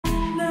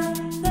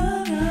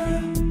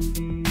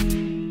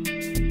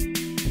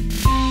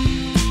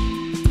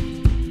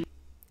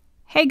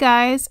Hey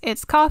guys,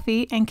 it's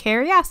Coffee and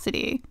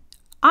Curiosity.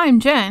 I'm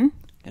Jen,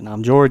 And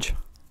I'm George.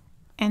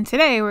 and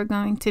today we're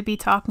going to be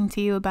talking to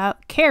you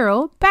about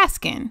Carole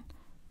Baskin.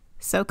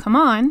 So come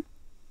on,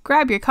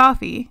 grab your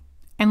coffee,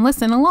 and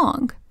listen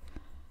along.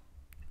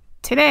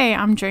 Today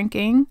I'm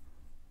drinking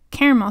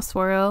Caramel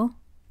Swirl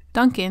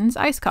Dunkin's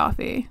iced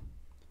coffee.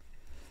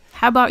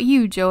 How about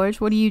you,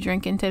 George? What are you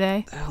drinking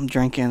today? I'm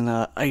drinking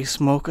ice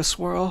mocha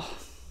swirl.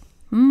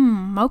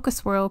 Mocha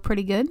Swirl,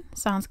 pretty good.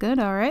 Sounds good,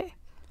 alright.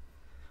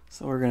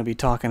 So we're going to be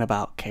talking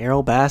about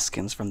Carole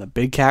Baskins from the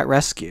Big Cat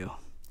Rescue.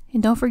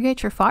 And don't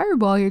forget your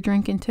Fireball you're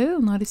drinking too.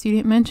 Notice you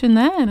didn't mention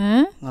that,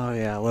 eh? Oh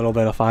yeah, a little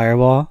bit of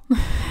Fireball.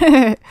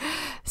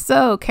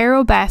 So,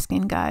 Carole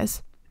Baskin,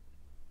 guys.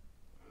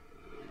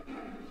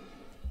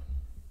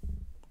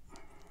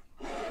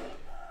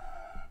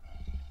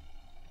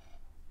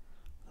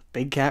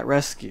 Big Cat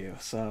Rescue.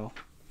 So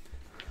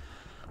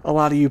a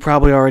lot of you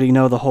probably already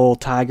know the whole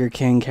Tiger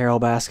King Carole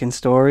Baskin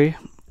story.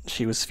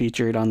 She was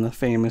featured on the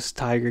famous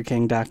Tiger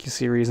King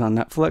docuseries on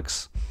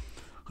Netflix.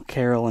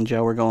 Carole and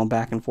Joe were going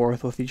back and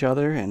forth with each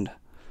other, and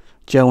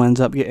Joe ends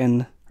up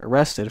getting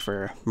arrested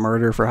for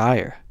murder for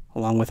hire,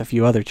 along with a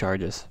few other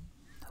charges.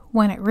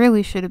 When it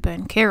really should have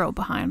been Carole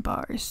behind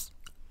bars.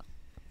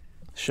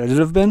 Should it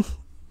have been?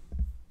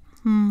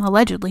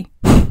 Allegedly.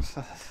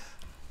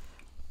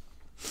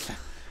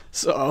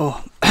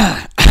 So,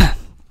 yeah,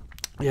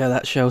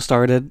 that show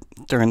started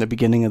during the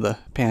beginning of the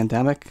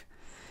pandemic.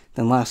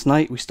 Then last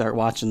night we start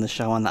watching the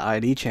show on the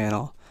ID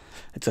channel.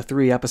 It's a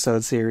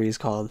 3-episode series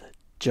called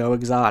Joe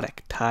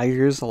Exotic,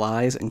 Tigers,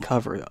 Lies, and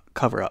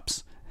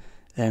Cover-Ups.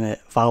 And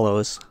it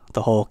follows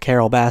the whole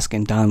Carole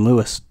Baskin, Don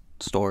Lewis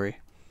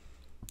story.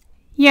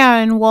 Yeah,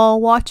 and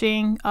while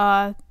watching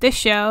this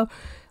show,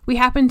 we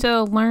happened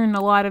to learn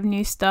a lot of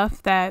new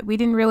stuff that we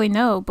didn't really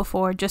know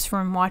before just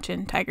from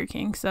watching Tiger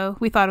King. So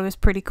we thought it was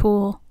pretty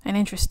cool and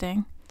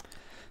interesting.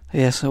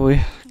 Yeah, so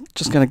we're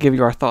just going to give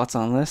you our thoughts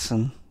on this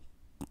and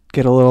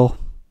get a little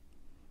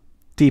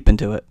deep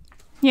into it.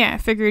 Yeah, I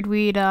figured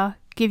we'd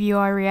give you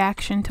our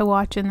reaction to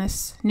watching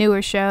this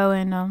newer show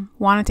and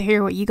wanted to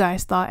hear what you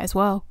guys thought as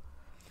well.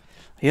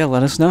 Yeah,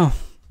 let us know.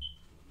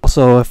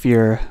 Also, if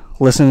you're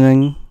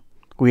listening,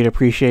 we'd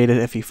appreciate it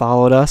if you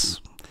followed us,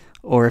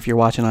 or if you're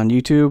watching on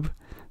YouTube,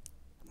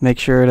 make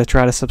sure to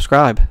try to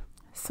subscribe.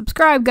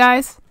 Subscribe,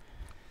 guys.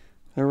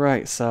 All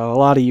right, so a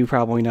lot of you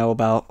probably know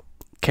about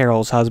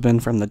Carole's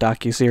husband from the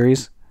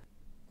docuseries,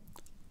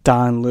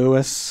 Don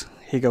Lewis.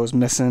 He goes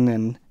missing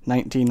in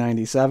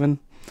 1997.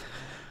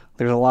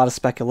 There's a lot of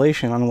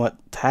speculation on what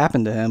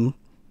happened to him,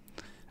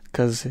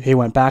 because he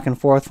went back and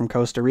forth from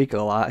Costa Rica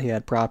a lot. He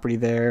had property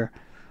there.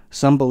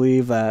 Some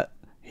believe that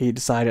he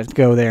decided to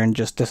go there and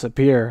just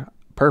disappear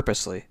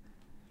purposely.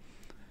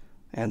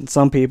 And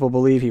some people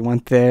believe he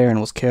went there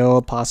and was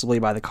killed, possibly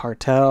by the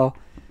cartel.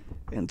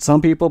 And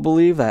some people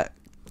believe that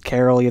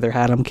Carole either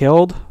had him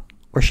killed,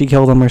 or she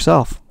killed him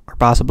herself, or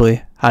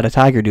possibly had a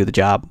tiger do the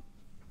job.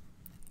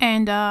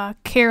 And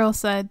Carole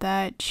said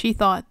that she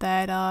thought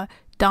that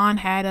Don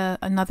had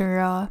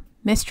another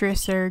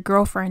mistress or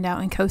girlfriend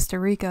out in Costa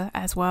Rica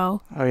as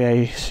well. Oh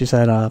yeah, she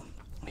said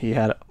he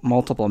had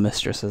multiple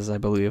mistresses, I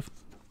believe.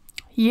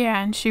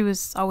 Yeah, and she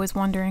was always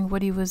wondering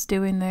what he was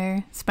doing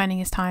there, spending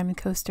his time in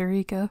Costa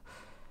Rica.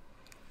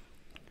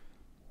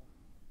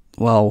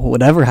 Well,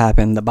 whatever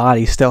happened, the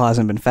body still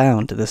hasn't been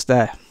found to this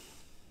day.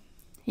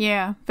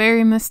 Yeah,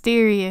 very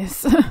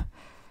mysterious.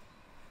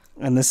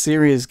 And this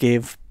series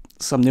gave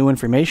some new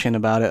information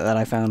about it that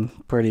I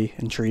found pretty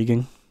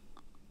intriguing.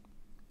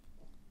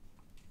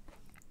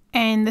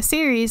 And the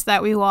series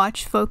that we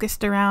watched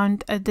focused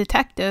around a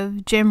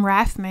detective, Jim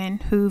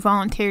Rathman, who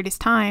volunteered his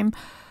time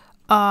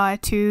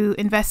to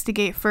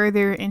investigate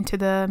further into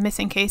the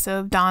missing case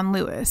of Don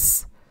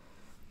Lewis.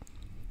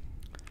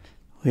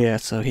 Yeah,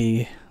 so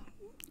he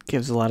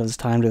gives a lot of his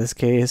time to this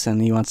case,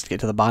 and he wants to get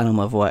to the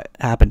bottom of what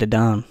happened to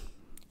Don.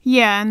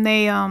 Yeah, and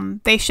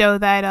they show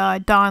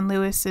that Don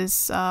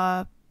Lewis's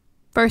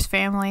first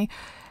family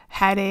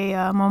had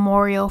a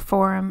memorial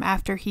for him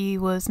after he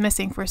was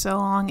missing for so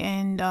long,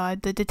 and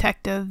the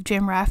detective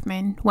Jim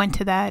Rathman went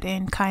to that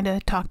and kind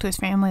of talked to his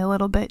family a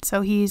little bit.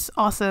 So he's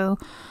also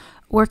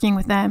working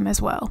with them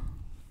as well,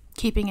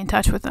 keeping in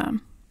touch with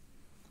them.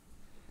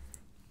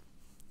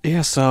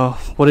 Yeah, so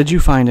what did you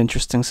find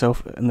interesting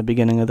in the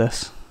beginning of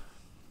this?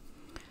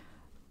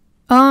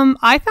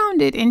 I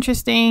found it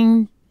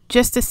interesting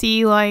just to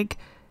see, like,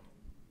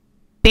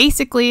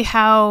 basically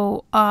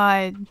how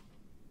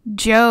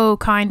Joe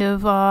kind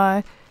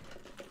of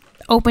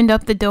opened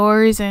up the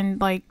doors and,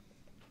 like,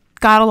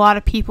 got a lot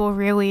of people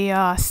really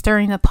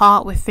stirring the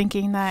pot with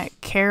thinking that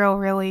Carole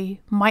really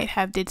might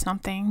have did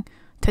something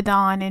to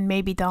Don, and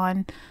maybe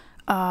Don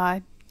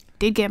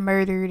did get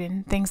murdered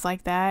and things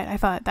like that. I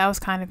thought that was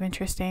kind of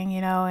interesting,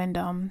 you know,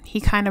 and he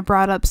kind of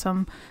brought up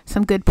some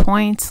good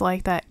points,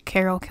 like that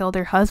Carole killed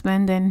her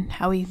husband and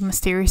how he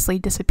mysteriously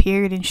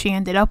disappeared and she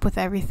ended up with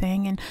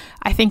everything. And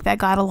I think that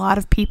got a lot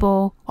of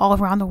people all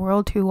around the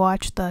world who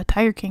watched the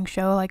Tiger King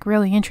show, like,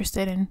 really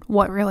interested in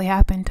what really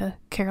happened to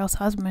Carole's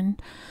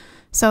husband.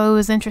 So it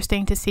was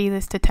interesting to see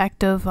this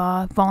detective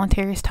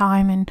volunteer his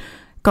time and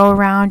go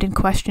around and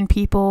question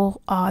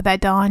people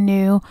that Don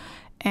knew,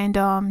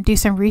 and do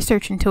some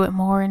research into it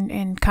more,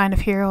 and kind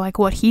of hear like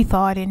what he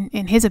thought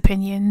in his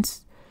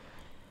opinions.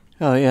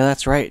 Oh yeah,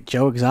 that's right.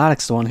 Joe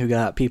Exotic's the one who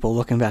got people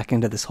looking back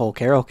into this whole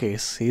Carole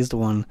case. He's the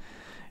one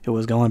who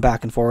was going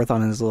back and forth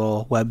on his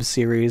little web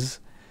series.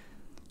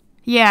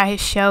 Yeah, his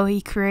show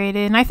he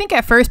created. And I think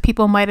at first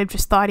people might have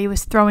just thought he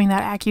was throwing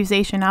that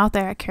accusation out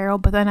there at Carole,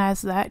 but then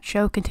as that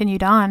show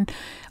continued on,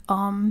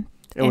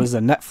 it was the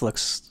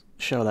Netflix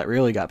show that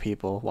really got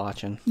people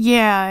watching.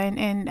 Yeah,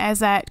 and as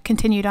that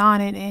continued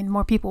on and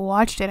more people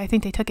watched it, I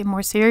think they took it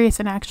more serious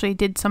and actually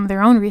did some of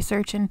their own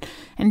research, and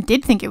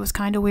did think it was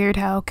kind of weird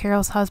how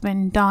Carole's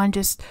husband, Don,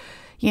 just,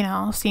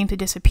 seemed to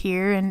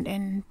disappear,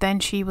 and then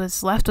she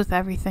was left with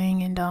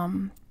everything,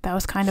 and that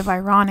was kind of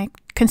ironic,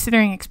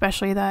 considering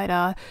especially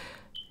that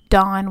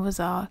Don was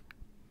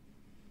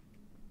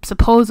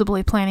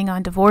supposedly planning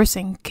on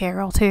divorcing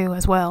Carole too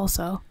as well.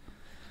 So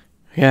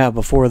yeah,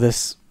 before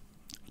this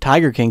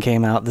Tiger King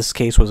came out, this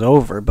case was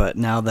over, but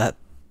now that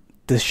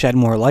this shed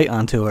more light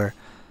onto her,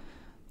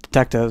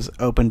 detectives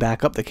opened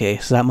back up the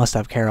case. That must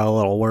have Carole a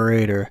little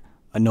worried or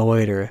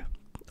annoyed or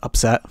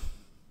upset.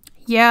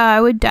 Yeah, I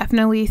would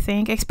definitely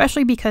think,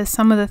 especially because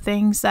some of the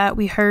things that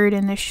we heard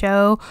in the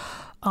show,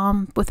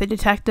 with the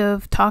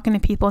detective talking to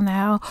people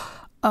now,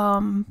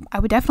 I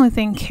would definitely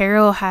think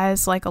Carole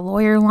has like a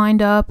lawyer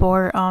lined up,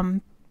 or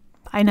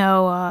I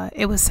know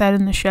it was said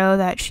in the show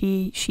that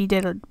she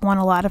won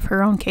a lot of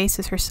her own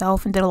cases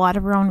herself and did a lot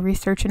of her own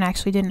research and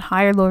actually didn't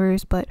hire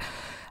lawyers, but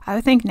I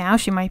would think now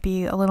she might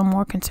be a little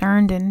more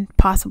concerned and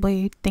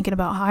possibly thinking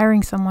about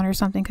hiring someone or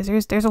something,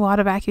 because there's a lot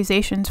of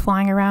accusations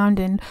flying around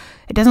and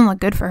it doesn't look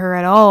good for her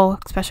at all,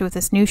 especially with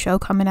this new show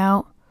coming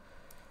out.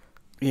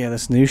 Yeah,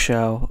 this new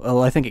show,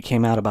 well, I think it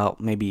came out about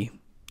maybe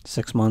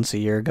 6 months, a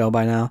year ago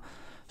by now.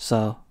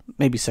 So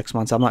maybe 6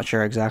 months. I'm not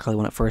sure exactly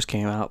when it first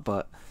came out,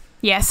 but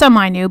yeah, some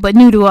I knew, but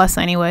new to us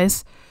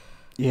anyways.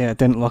 yeah, it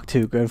didn't look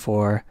too good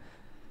for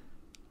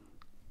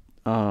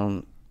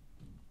her.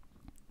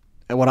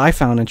 What I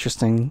found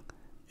interesting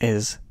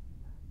is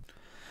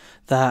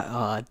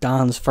that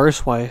Don's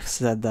first wife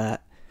said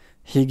that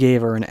he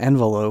gave her an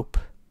envelope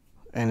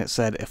and it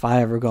said, "If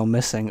I ever go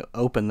missing,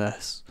 open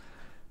this."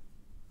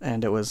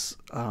 And it was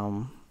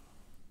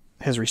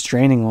his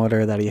restraining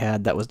order that he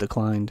had that was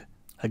declined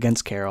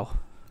against Carole.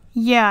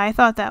 Yeah, I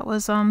thought that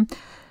was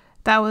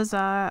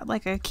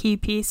like a key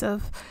piece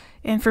of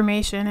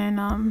information,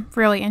 and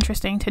really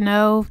interesting to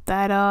know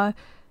that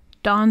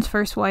Don's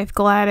first wife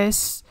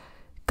Gladys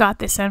got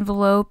this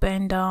envelope,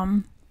 and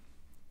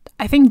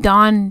I think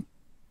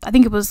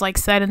it was like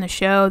said in the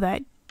show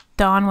that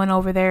Don went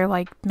over there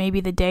like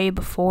maybe the day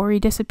before he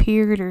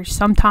disappeared, or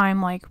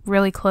sometime like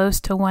really close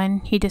to when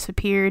he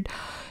disappeared,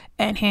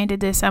 and handed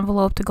this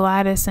envelope to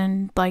Gladys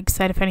and like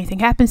said, "If anything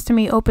happens to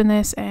me, open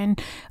this."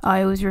 And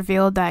it was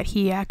revealed that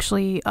he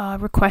actually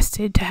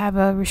requested to have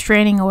a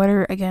restraining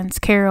order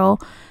against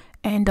Carole,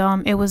 and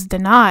it was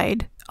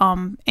denied.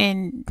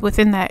 And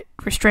within that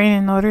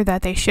restraining order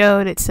that they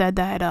showed, it said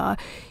that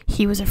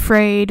he was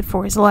afraid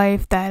for his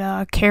life,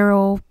 that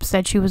Carole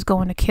said she was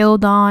going to kill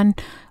Don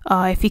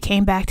if he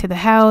came back to the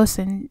house,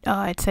 and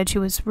it said she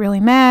was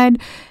really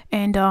mad,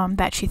 and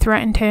that she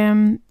threatened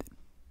him.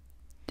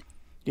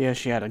 Yeah,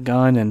 she had a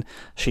gun and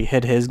she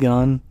hid his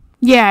gun.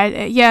 Yeah,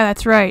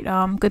 that's right.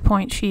 Good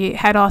point. She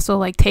had also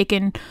like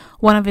taken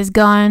one of his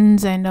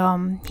guns,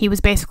 and he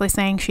was basically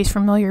saying she's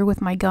familiar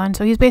with my gun.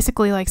 So he's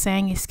basically like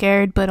saying he's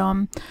scared, but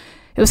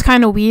it was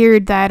kind of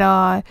weird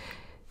that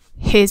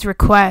his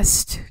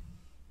request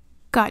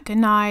got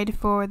denied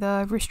for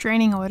the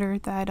restraining order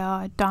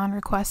that Don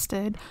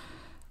requested.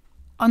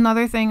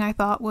 Another thing I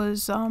thought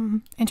was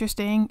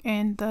interesting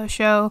in the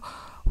show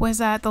was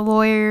that the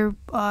lawyer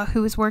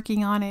who was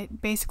working on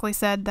it basically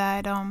said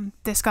that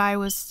this guy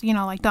was,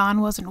 like Don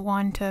wasn't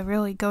one to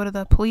really go to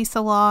the police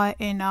a lot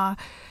and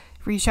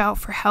reach out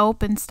for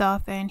help and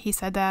stuff. And he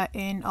said that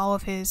in all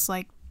of his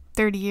like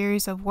 30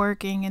 years of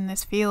working in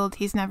this field,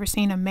 he's never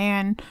seen a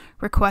man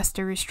request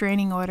a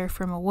restraining order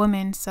from a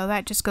woman. So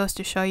that just goes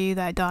to show you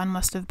that Don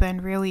must have been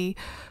really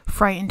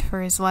frightened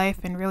for his life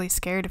and really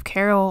scared of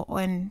Carole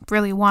and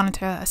really wanted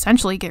to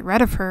essentially get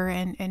rid of her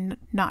and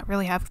not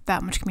really have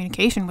that much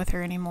communication with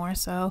her anymore.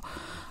 So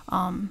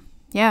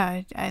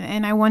yeah,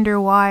 and I wonder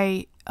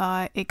why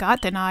it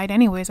got denied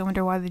anyways. I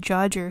wonder why the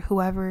judge or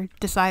whoever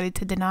decided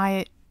to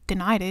denied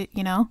it,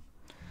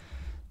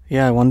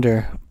 Yeah, I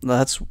wonder.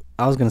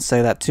 I was going to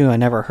say that too. I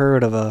never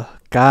heard of a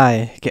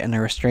guy getting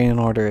a restraining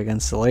order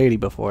against a lady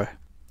before.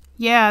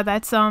 Yeah,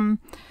 that's a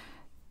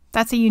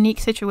unique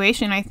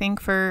situation, I think,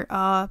 for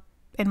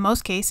in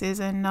most cases,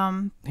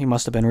 and he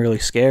must have been really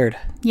scared.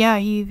 Yeah,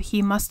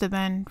 he must have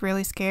been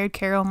really scared.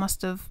 Carole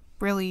must have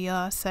really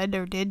said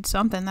or did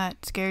something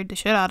that scared the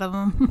shit out of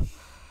him.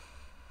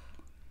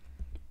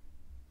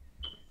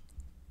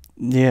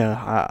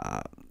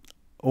 Yeah.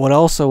 What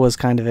also was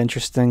kind of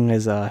interesting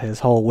is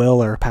his whole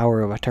will or power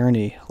of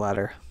attorney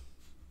letter.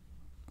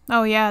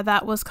 Oh yeah,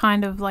 that was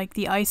kind of like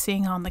the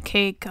icing on the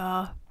cake.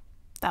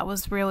 That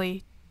was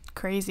really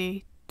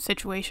crazy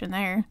situation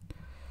there.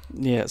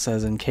 Yeah, it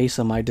says, in case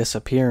of my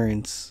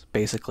disappearance,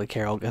 basically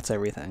Carole gets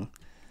everything.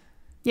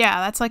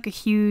 Yeah, that's like a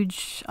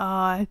huge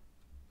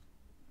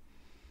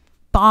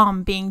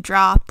bomb being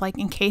dropped, like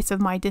in case of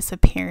my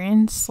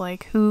disappearance.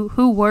 Like who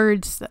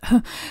words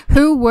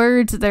who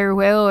words their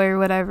will or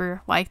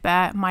whatever like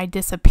that, my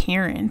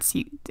disappearance.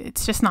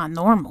 It's just not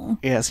normal.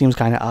 Yeah, it seems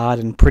kind of odd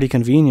and pretty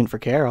convenient for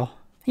Carole.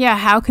 Yeah,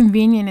 how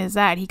convenient is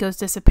that? He goes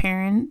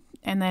disappearing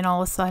and then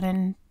all of a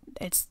sudden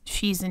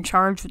she's in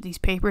charge with these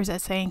papers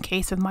that say, in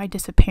case of my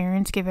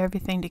disappearance, give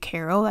everything to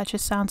Carole. That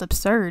just sounds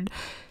absurd.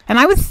 And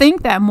I would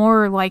think that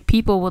more like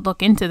people would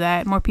look into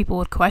that, more people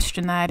would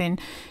question that and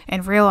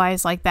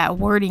realize like that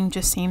wording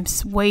just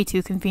seems way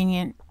too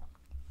convenient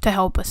to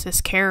help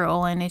assist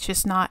Carole. And it's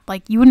just not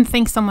like, you wouldn't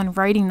think someone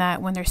writing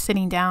that when they're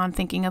sitting down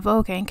thinking of,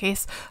 okay, in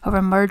case of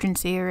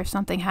emergency or if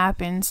something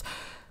happens,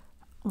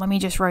 let me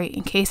just write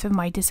in case of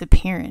my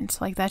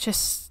disappearance. Like that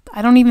just,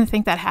 I don't even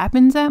think that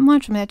happens that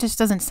much. I mean, that just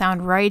doesn't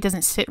sound right. It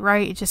doesn't sit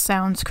right. It just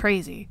sounds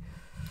crazy.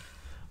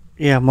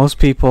 Yeah, most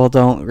people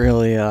don't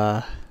really,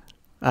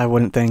 I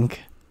wouldn't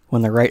think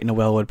when they're writing a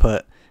will would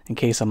put in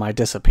case of my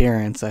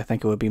disappearance. I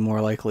think it would be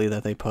more likely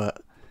that they put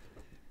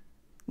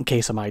in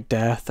case of my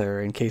death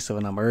or in case of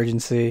an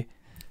emergency.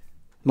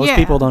 Most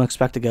people don't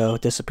expect to go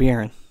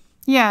disappearing.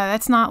 Yeah,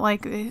 that's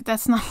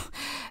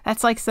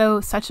like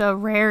such a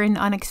rare and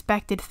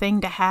unexpected thing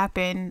to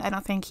happen. I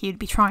don't think he'd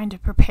be trying to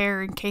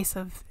prepare in case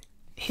of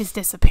his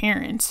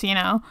disappearance, you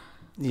know?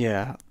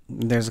 Yeah,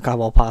 there's a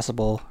couple of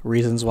possible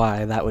reasons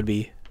why that would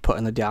be put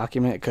in the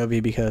document. It could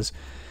be because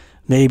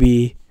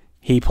maybe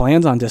he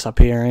plans on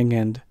disappearing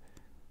and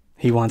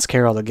he wants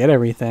Carole to get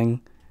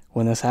everything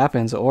when this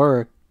happens,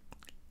 or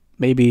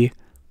maybe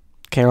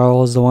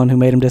Carole is the one who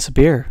made him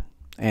disappear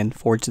and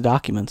forged the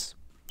documents.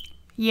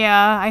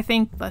 Yeah, I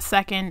think the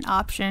second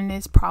option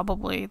is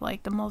probably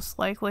like the most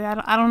likely.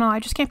 I don't know. I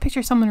just can't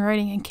picture someone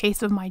writing in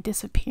case of my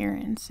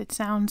disappearance. It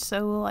sounds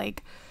so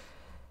like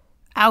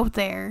out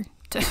there.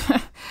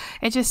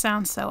 It just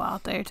sounds so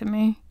out there to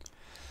me.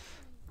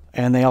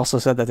 And they also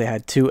said that they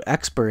had two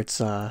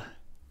experts,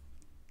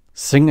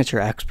 signature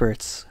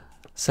experts,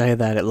 say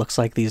that it looks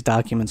like these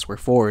documents were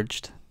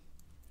forged.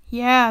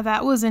 Yeah,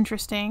 that was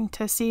interesting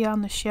to see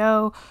on the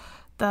show.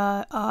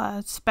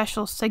 The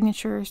special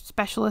signature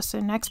specialist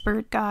and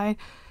expert guy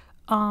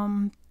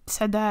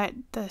said that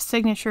the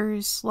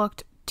signatures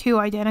looked too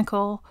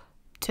identical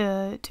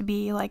to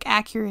be like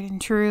accurate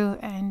and true,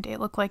 and it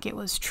looked like it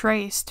was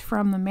traced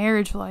from the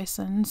marriage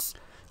license.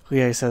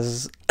 Yeah, he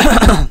says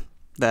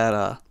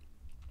that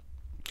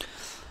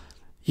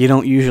you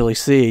don't usually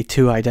see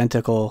two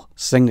identical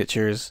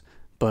signatures,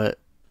 but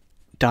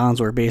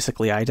Don's were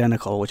basically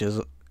identical, which is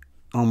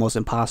almost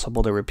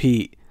impossible to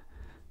repeat.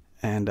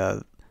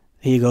 And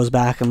he goes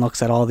back and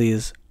looks at all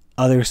these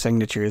other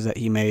signatures that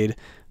he made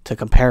to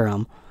compare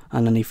them,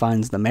 and then he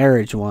finds the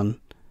marriage one,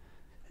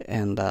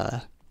 and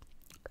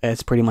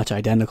it's pretty much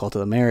identical to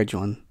the marriage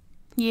one.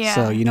 Yeah.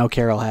 So you know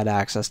Carole had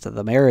access to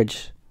the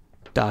marriage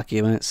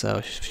document,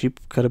 so she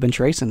could have been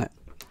tracing it.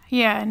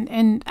 Yeah,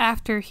 and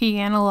after he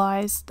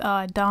analyzed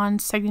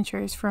Don's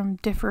signatures from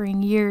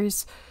differing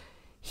years,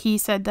 he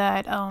said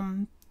that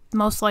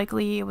most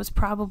likely it was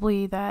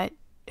probably that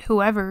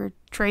whoever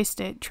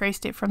traced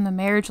it from the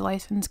marriage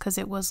license, because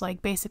it was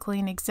like basically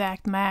an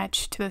exact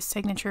match to the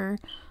signature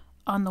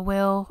on the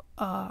will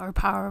or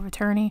power of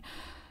attorney.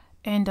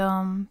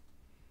 And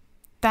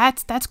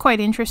that's quite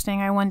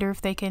interesting. I wonder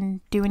if they can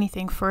do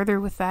anything further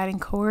with that in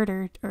court,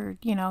 or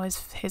you know,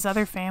 his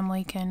other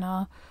family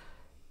can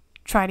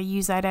try to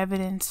use that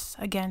evidence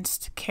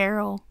against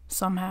Carole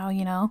somehow,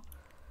 you know.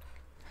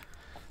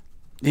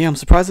 Yeah, I'm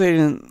surprised they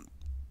didn't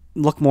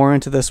look more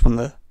into this when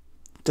the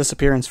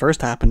disappearance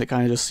first happened. It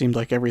kind of just seemed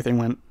like everything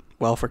went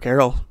well for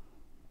Carole.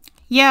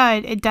 Yeah,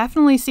 it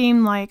definitely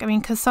seemed like, I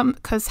mean,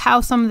 because how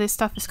some of this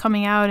stuff is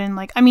coming out, and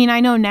like, I mean, I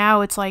know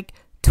now it's like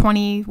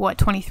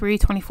 23,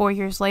 24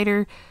 years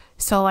later,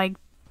 so like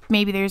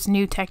maybe there's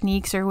new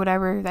techniques or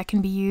whatever that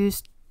can be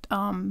used.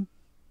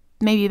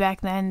 Maybe back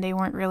then they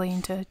weren't really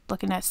into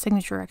looking at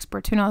signature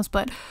experts, who knows,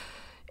 but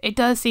it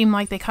does seem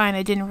like they kind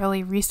of didn't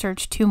really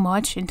research too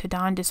much into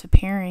Don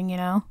disappearing, you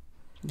know?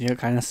 Yeah, it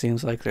kind of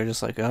seems like they're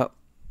just like, oh,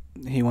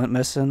 he went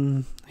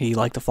missing. He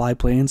liked to fly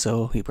planes,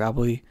 so he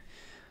probably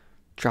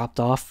dropped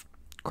off,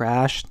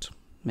 crashed,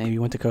 maybe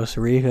went to Costa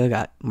Rica,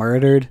 got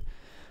murdered.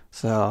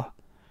 So,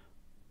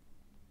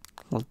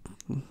 well,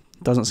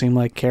 it doesn't seem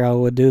like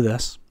Carole would do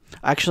this.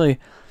 Actually,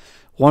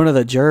 one of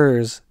the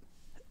jurors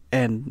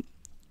in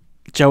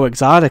Joe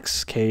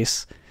Exotic's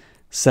case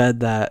said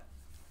that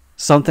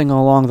something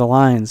along the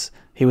lines,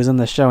 he was in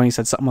the show and he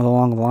said something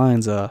along the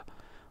lines,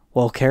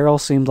 well, Carole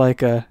seemed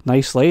like a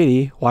nice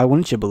lady. Why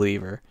wouldn't you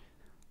believe her?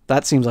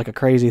 That seems like a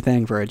crazy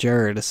thing for a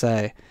juror to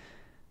say.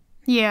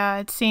 Yeah,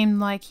 it seemed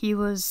like he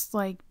was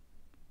like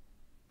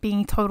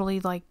being totally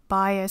like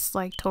biased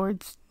like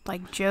towards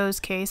like Joe's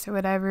case or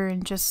whatever,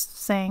 and just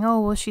saying,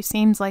 oh, well, she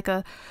seems like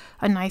a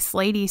nice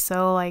lady,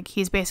 so like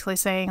he's basically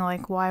saying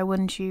like, why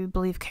wouldn't you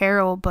believe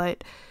Carole?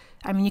 But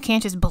I mean, you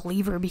can't just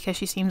believe her because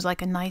she seems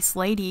like a nice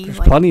lady. There's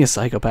like, plenty of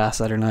psychopaths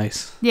that are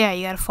nice. Yeah,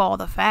 you gotta follow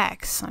the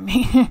facts. I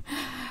mean,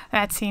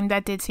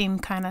 that did seem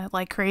kind of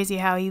like crazy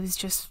how he was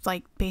just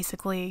like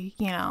basically,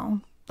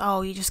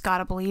 oh, you just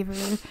gotta believe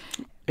her.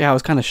 Yeah, I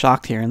was kind of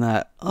shocked hearing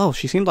that. Oh,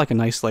 she seemed like a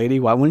nice lady.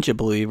 Why wouldn't you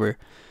believe her?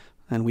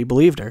 And we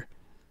believed her.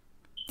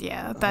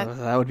 Yeah,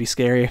 that would be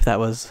scary if that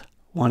was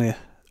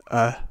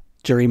a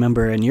jury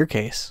member in your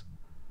case.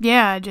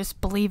 Yeah, just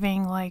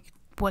believing like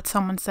what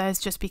someone says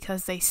just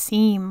because they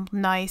seem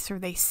nice or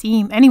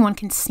anyone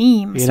can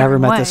seem. You never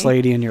met this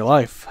lady in your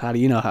life. How do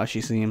you know how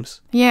she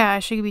seems? Yeah,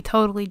 she could be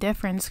totally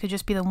different. This could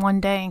just be the one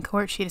day in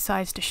court she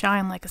decides to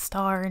shine like a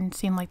star and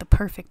seem like the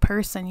perfect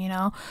person.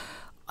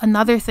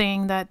 Another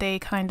thing that they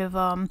kind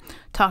of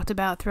talked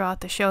about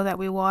throughout the show that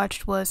we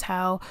watched was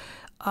how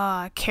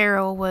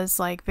Carole was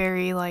like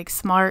very like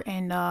smart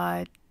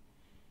and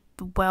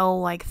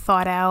well like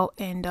thought out,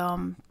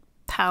 and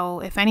how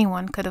if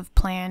anyone could have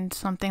planned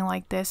something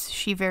like this,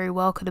 she very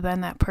well could have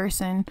been that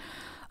person,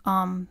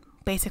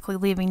 basically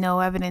leaving no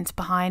evidence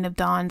behind of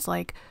Don's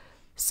like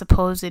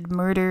supposed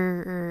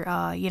murder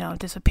or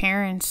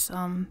disappearance.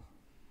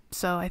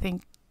 So I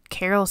think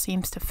Carole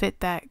seems to fit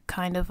that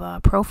kind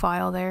of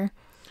profile there.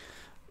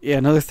 Yeah,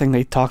 another thing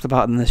they talked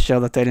about in this show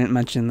that they didn't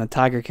mention in the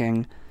Tiger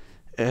King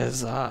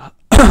is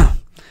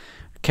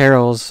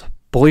Carole's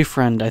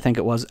boyfriend. I think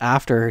it was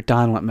after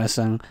Don went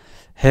missing.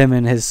 Him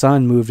and his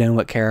son moved in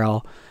with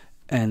Carole,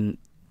 and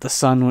the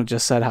son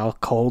just said how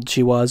cold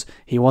she was.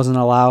 He wasn't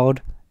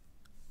allowed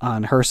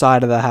on her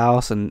side of the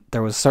house, and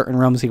there was certain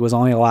rooms he was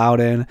only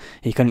allowed in.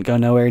 He couldn't go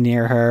nowhere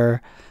near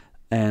her,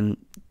 and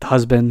the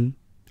husband,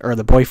 or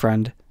the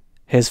boyfriend,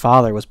 his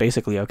father was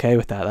basically okay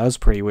with that. That was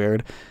pretty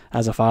weird.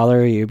 As a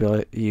father, you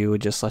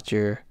would just let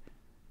your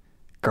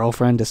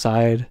girlfriend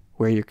decide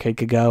where your kid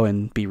could go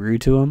and be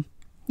rude to him.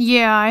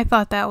 Yeah, I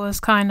thought that was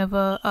kind of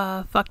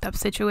a fucked up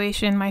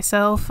situation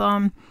myself.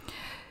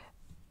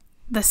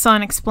 The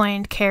son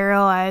explained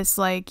Carole as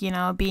like,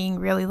 being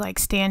really like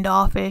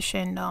standoffish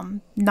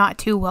and not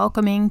too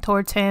welcoming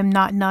towards him,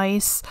 not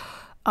nice.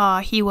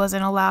 He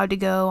wasn't allowed to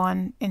go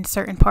in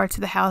certain parts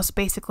of the house,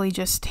 basically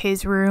just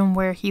his room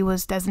where he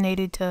was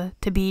designated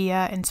to be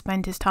at and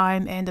spend his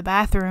time, and the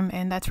bathroom,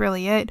 and that's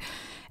really it.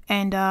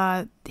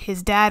 And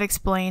his dad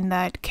explained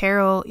that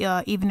Carole,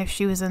 even if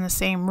she was in the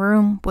same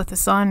room with the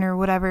son or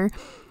whatever,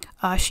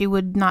 she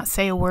would not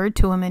say a word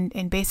to him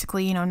and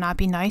basically, not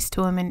be nice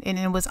to him. And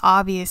it was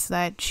obvious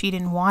that she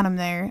didn't want him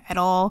there at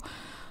all.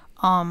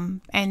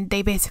 And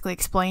they basically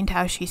explained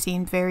how she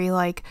seemed very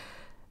like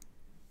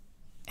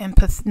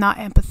not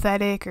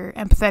empathetic or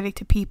empathetic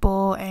to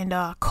people, and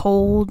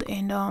cold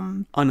and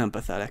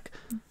unempathetic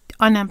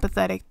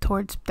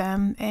towards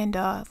them, and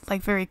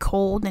like very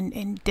cold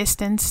and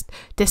distance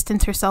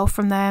herself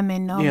from them.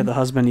 And yeah, the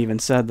husband even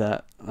said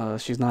that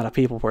she's not a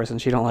people person.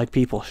 She don't like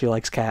people. She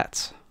likes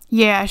cats.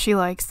 Yeah, she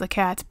likes the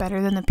cats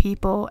better than the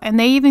people. And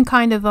they even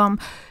kind of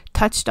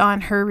touched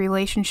on her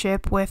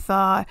relationship with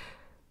her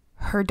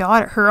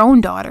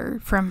own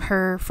daughter from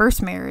her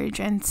first marriage,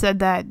 and said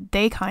that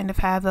they kind of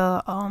have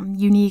a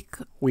unique,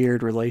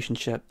 weird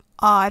relationship,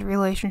 odd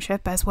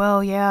relationship as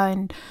well. Yeah,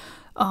 and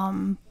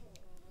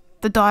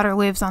the daughter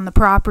lives on the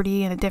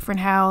property in a different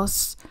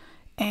house,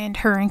 and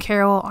her and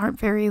Carole aren't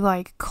very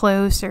like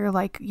close or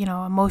like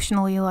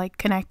emotionally like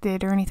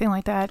connected or anything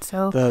like that.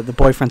 So the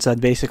boyfriend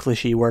said basically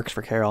she works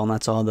for Carole, and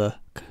that's all the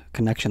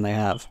connection they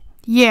have.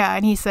 Yeah,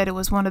 and he said it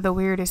was one of the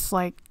weirdest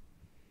like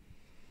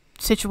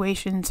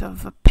situations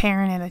of a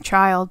parent and a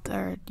child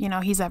or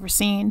he's ever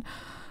seen.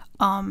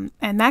 And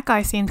that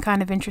guy seemed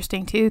kind of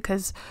interesting too,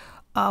 because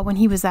when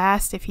he was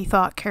asked if he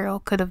thought Carole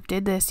could have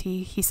did this,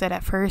 he said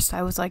at first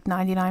I was like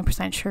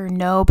 99% sure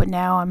no, but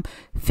now I'm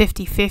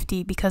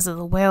 50-50 because of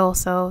the will.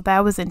 So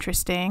that was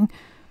interesting.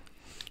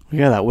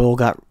 Yeah, that will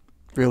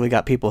really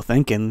got people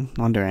thinking,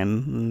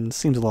 wondering. It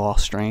seems a little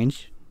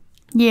strange.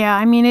 Yeah,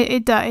 I mean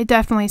it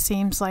definitely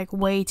seems like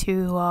way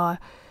too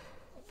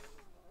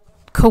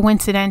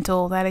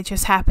coincidental that it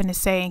just happened to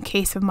say in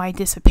case of my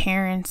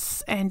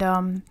disappearance.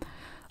 And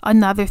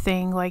another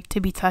thing like to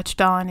be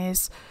touched on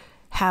is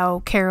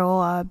how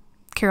Carole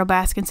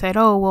Baskin said,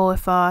 oh well,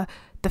 if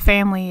the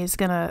family is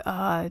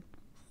gonna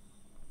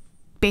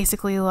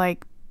basically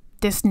like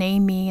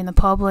disname me in the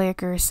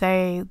public or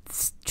say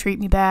treat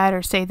me bad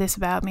or say this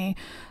about me,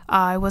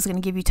 I was going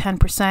to give you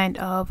 10%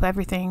 of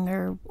everything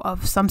or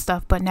of some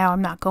stuff, but now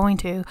I'm not going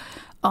to.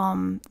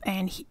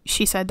 And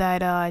she said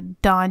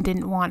that Don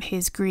didn't want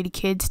his greedy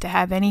kids to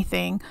have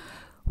anything,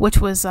 which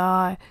was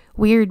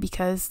weird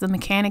because the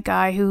mechanic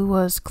guy who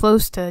was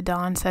close to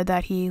Don said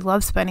that he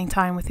loved spending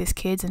time with his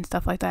kids and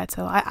stuff like that.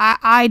 So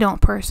I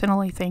don't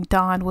personally think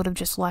Don would have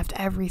just left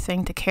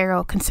everything to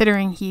Carole,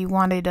 considering he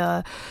wanted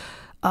a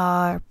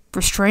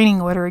restraining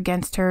order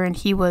against her, and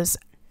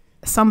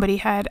somebody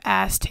had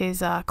asked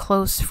his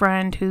close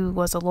friend who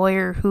was a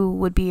lawyer who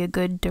would be a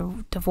good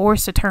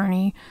divorce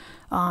attorney.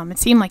 It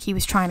seemed like he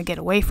was trying to get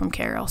away from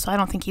Carole, so I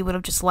don't think he would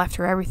have just left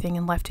her everything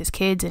and left his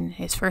kids and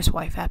his first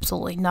wife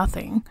absolutely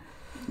nothing.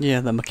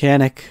 Yeah, the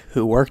mechanic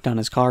who worked on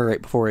his car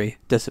right before he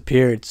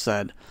disappeared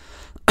said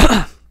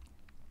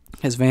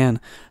his van,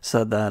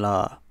 said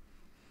that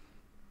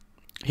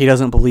he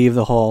doesn't believe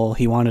the whole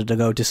he wanted to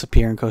go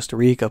disappear in Costa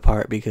Rica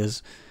part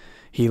because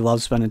he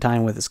loved spending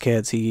time with his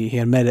kids. He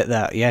admitted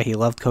that, yeah, he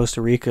loved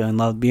Costa Rica and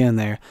loved being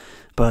there,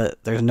 but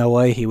there's no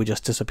way he would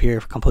just disappear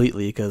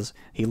completely because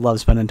he loved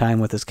spending time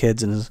with his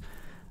kids and his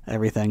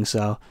everything.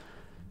 So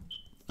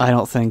I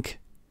don't think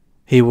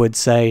he would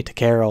say to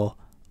Carole,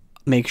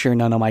 make sure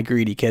none of my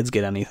greedy kids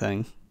get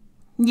anything.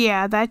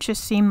 Yeah, that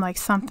just seemed like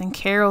something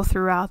Carole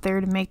threw out there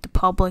to make the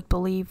public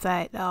believe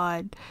that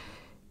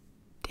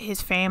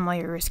his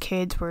family or his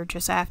kids were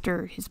just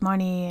after his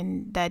money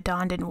and that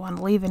Don didn't want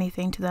to leave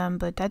anything to them.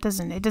 But that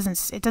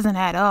doesn't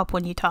add up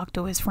when you talk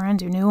to his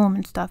friends who knew him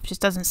and stuff. It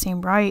just doesn't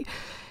seem right.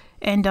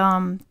 And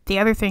the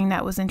other thing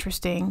that was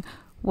interesting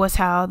was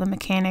how the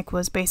mechanic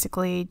was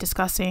basically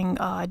discussing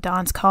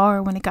Don's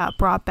car when it got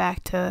brought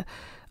back to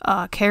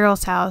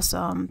Carole's house.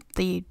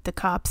 The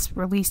cops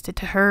released it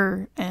to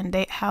her,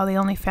 and how they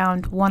only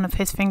found one of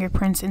his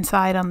fingerprints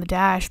inside on the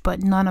dash,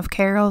 but none of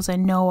Carole's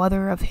and no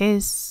other of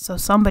his. So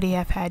somebody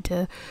have had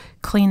to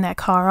clean that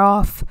car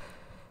off.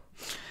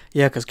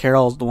 Yeah, because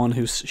Carole's the one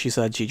she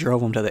said she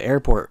drove him to the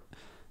airport,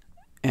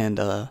 and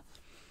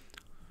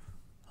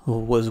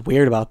what was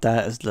weird about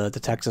that is the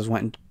detectives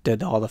went and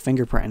did all the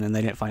fingerprinting, and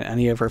they didn't find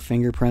any of her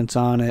fingerprints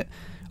on it.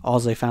 All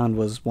they found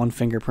was one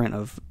fingerprint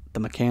of the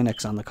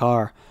mechanic's on the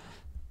car.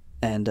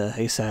 And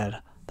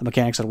the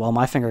mechanic said, well,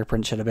 my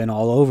fingerprint should have been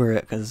all over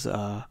it because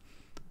I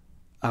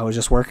was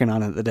just working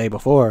on it the day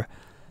before.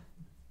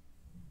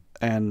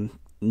 And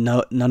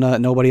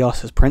nobody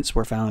else's prints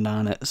were found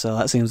on it, so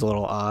that seems a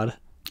little odd.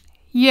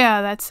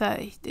 Yeah, that's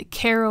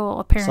Carole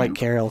apparently. It's like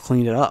Carole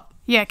cleaned it up.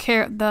 Yeah,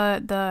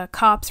 the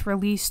cops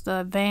released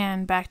the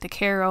van back to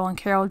Carole, and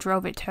Carole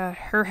drove it to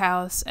her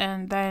house,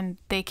 and then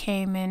they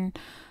came and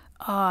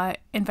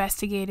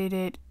investigated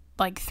it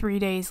like 3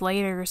 days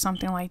later or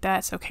something like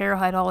that. So Carole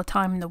had all the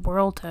time in the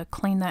world to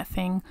clean that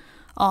thing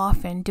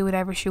off and do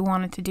whatever she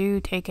wanted to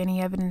do, take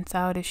any evidence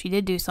out if she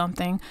did do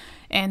something.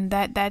 And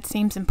that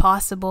seems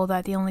impossible,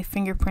 that the only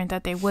fingerprint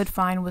that they would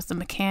find was the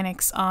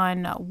mechanic's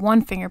on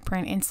one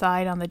fingerprint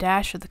inside on the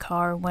dash of the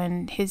car,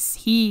 when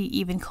he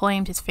even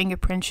claimed his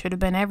fingerprint should have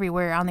been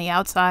everywhere, on the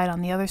outside,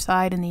 on the other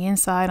side, and the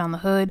inside, on the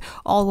hood,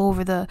 all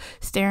over the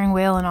steering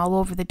wheel and all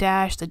over the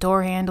dash, the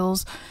door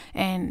handles,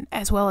 and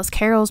as well as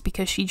Carole's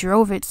because she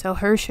drove it, so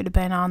hers should have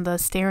been on the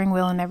steering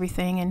wheel and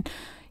everything. And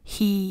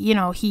he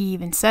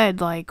even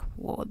said, like,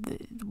 well,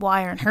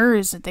 why aren't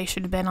hers? That they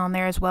should have been on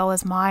there as well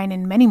as mine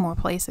and many more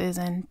places.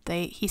 And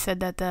he said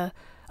that the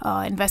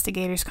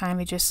investigators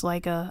kind of just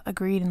like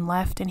agreed and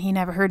left, and he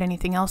never heard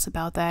anything else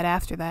about that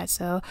after that.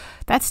 So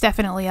that's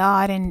definitely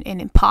odd and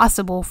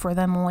impossible for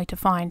them only to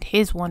find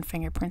his one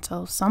fingerprint.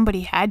 So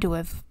somebody had to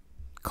have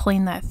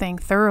cleaned that thing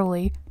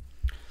thoroughly.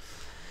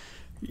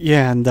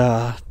 Yeah, and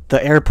the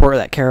airport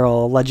that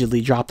Carole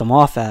allegedly dropped him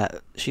off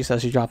at, she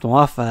says she dropped him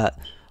off at,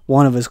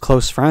 one of his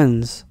close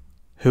friends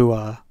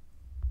who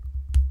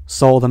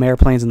sold him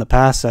airplanes in the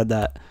past said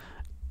that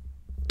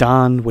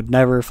Don would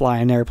never fly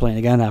an airplane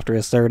again after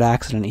his third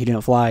accident. He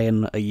didn't fly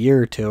in a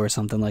year or two or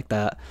something like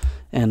that.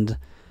 And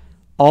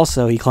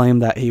also he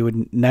claimed that he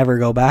would never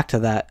go back to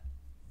that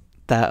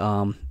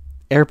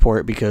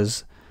airport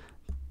because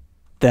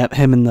that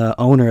him and the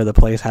owner of the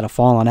place had a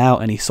falling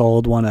out, and he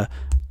sold one of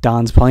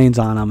Don's planes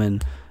on him,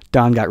 and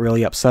Don got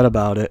really upset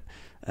about it.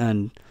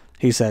 And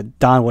he said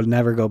Don would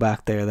never go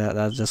back there.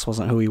 That just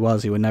wasn't who he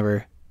was. He would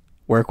never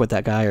work with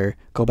that guy or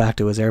go back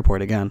to his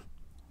airport again.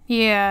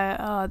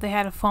 Yeah, they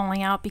had a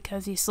falling out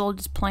because he sold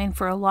his plane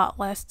for a lot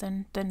less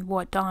than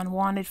what Don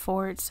wanted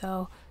for it.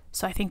 So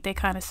I think they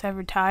kind of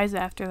severed ties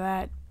after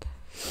that.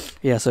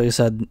 Yeah, so he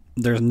said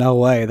there's no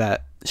way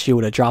that she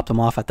would have dropped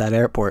him off at that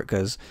airport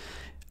because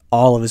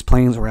all of his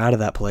planes were out of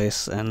that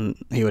place, and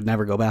he would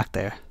never go back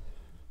there.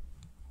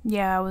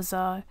 Yeah,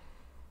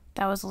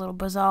 that was a little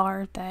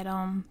bizarre.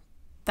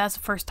 That's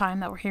the first time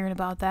that we're hearing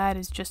about that,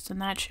 is just in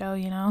that show,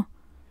 you know?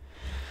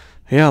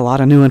 Yeah, a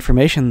lot of new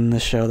information in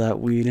this show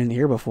that we didn't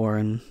hear before,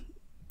 and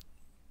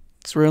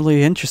it's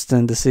really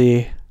interesting to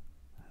see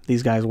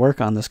these guys work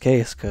on this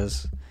case,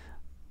 because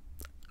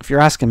if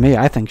you're asking me,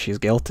 I think she's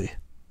guilty.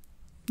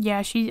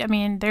 Yeah,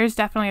 there's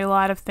definitely a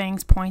lot of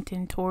things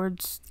pointing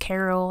towards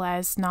Carole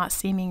as not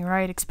seeming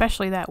right,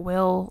 especially that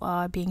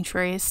will being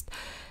traced.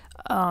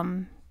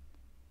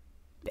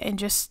 And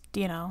just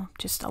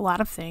a lot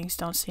of things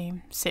don't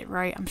sit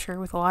right, I'm sure,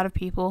 with a lot of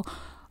people.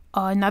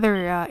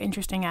 Another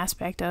interesting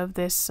aspect of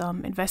this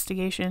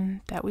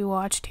investigation that we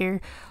watched here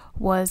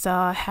was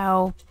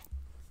how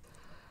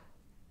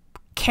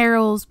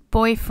Carole's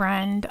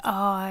boyfriend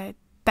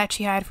that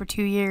she had for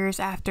 2 years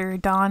after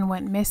Don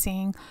went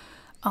missing,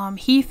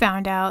 he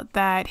found out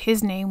that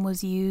his name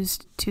was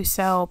used to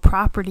sell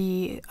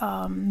property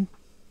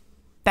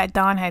that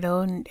Don had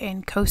owned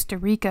in Costa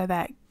Rica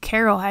that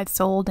Carole had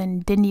sold,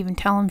 and didn't even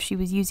tell him she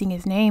was using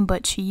his name,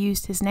 but she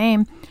used his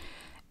name.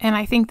 And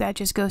I think that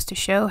just goes to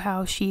show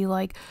how she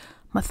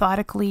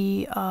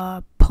methodically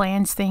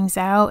plans things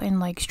out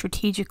and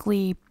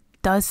strategically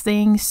does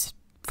things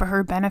for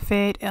her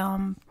benefit,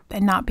 and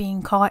not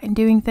being caught in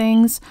doing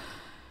things.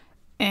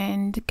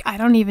 And I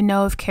don't even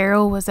know if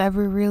Carole was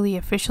ever really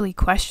officially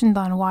questioned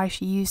on why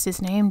she used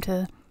his name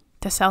to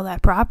sell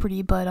that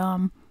property. But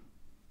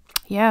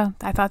yeah,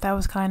 I thought that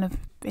was kind of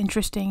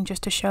interesting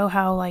just to show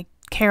how like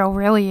Carole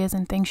really is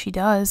and things she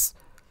does.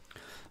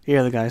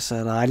 Yeah, the guy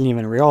said, I didn't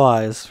even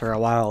realize for a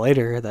while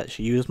later that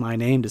she used my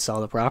name to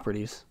sell the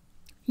properties.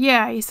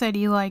 Yeah, he said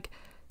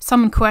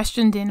someone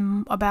questioned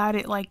him about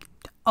it like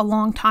a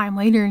long time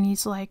later, and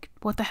he's like,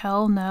 what the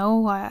hell?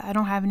 No, I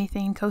don't have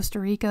anything in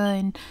Costa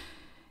Rica.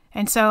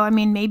 And so, I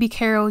mean, maybe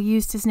Carole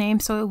used his name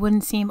so it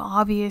wouldn't seem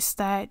obvious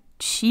that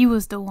she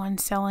was the one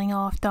selling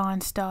off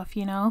Don's stuff,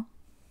 you know?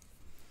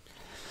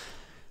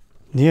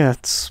 Yeah,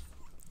 it's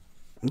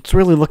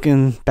really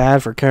looking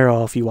bad for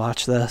Carole if you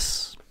watch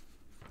this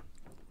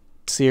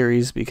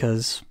series,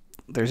 because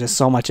there's just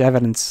so much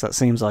evidence that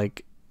seems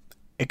like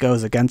it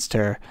goes against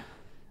her.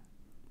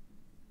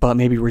 But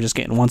maybe we're just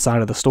getting one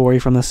side of the story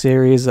from the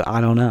series.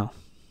 I don't know.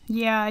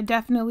 Yeah,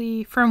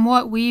 definitely. From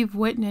what we've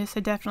witnessed,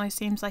 it definitely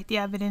seems like the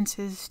evidence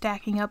is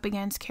stacking up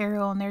against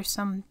Carole, and there's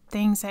some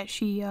things that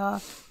she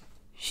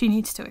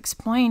needs to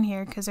explain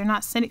here because they're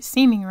not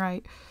seeming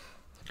right.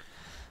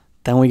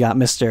 Then we got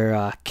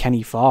Mr.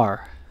 Kenny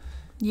Farr.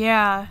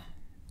 Yeah,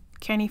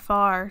 Kenny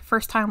Farr.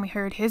 First time we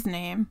heard his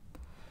name.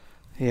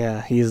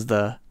 Yeah, he's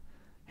the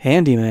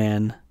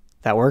handyman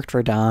that worked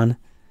for Don,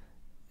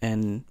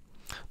 and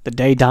the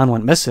day Don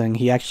went missing,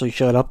 he actually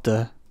showed up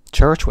to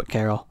church with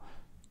Carole.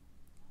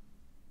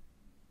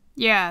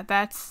 Yeah,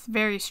 that's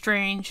very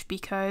strange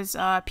because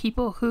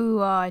people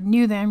who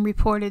knew them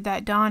reported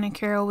that Don and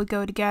Carole would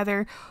go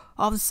together.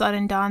 All of a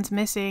sudden, Don's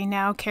missing.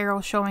 Now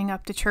Carole showing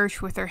up to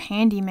church with her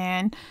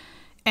handyman.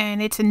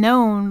 And it's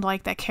known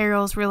like that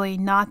Carole's really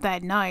not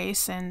that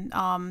nice. And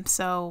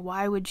so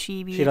why would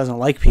she be... She doesn't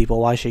like people.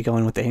 Why is she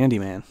going with the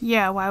handyman?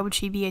 Yeah, why would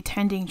she be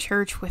attending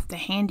church with the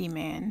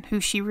handyman, who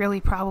she really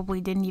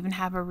probably didn't even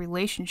have a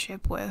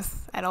relationship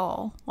with at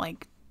all?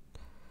 Like...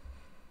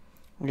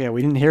 Yeah,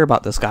 we didn't hear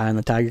about this guy on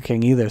the Tiger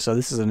King either, so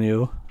this is a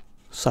new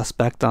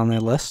suspect on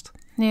their list.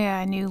 Yeah,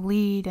 a new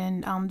lead,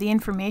 and the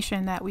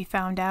information that we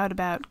found out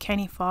about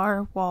Kenny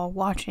Farr while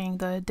watching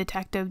the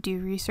detective do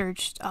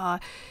research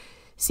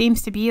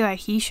seems to be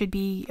like he should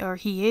be, or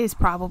he is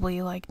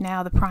probably like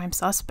now the prime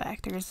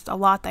suspect. There's a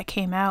lot that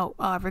came out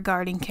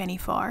regarding Kenny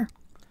Farr.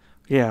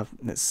 Yeah,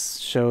 this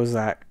shows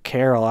that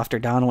Carole, after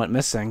Don went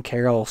missing,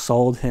 Carole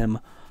sold him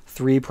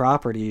 3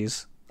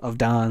 properties of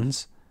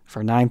Don's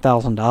for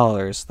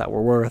 $9,000 that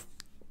were worth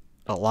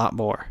a lot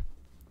more.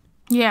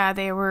 Yeah,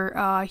 they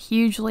were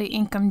hugely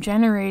income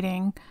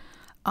generating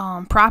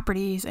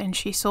properties, and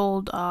she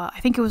sold I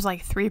think it was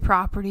like 3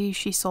 properties.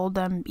 She sold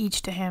them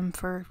each to him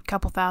for a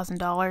couple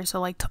 $1,000, so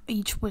like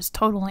each was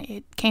totaling,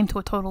 it came to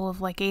a total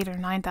of like $8,000 or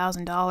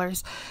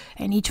 $9,000,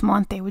 and each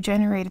month they would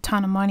generate a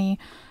ton of money.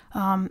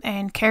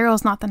 And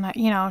Carole's not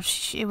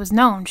it was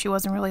known she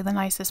wasn't really the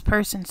nicest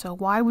person, so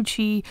why would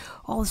she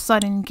all of a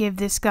sudden give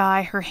this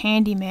guy, her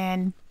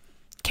handyman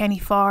Kenny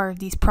Farr,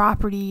 these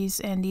properties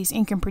and these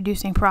income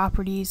producing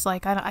properties?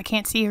 Like I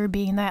can't see her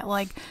being that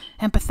like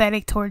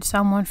empathetic towards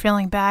someone,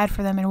 feeling bad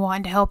for them and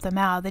wanting to help them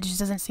out. That just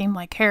doesn't seem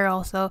like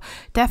Carole. So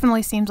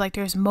definitely seems like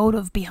there's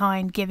motive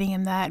behind giving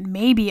him that.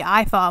 Maybe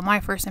I thought my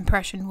first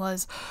impression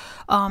was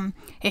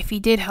if he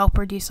did help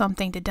her do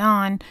something to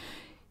Don,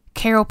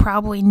 Carole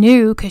probably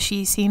knew, because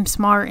she seems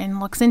smart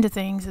and looks into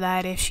things,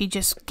 that if she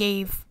just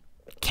gave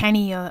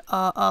Kenny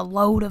a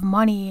load of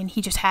money and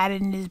he just had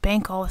it in his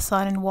bank all of a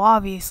sudden, well,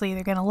 obviously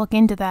they're going to look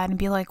into that and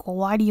be like, well,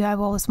 why do you have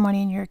all this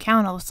money in your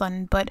account all of a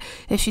sudden? But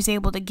if she's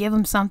able to give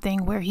him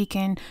something where he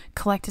can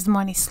collect his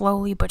money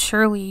slowly but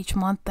surely each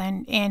month,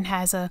 then, and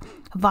has a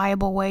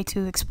viable way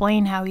to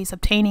explain how he's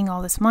obtaining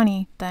all this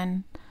money,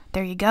 then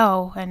there you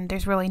go. And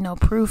there's really no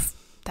proof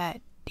that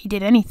he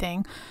did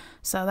anything.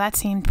 So that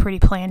seemed pretty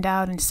planned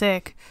out and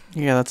sick.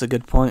 Yeah, that's a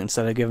good point.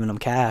 Instead of giving him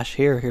cash,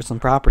 here's some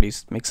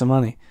properties, make some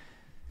money.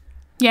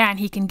 Yeah,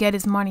 and he can get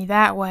his money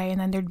that way, and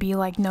then there'd be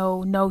like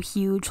no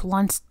huge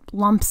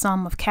lump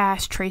sum of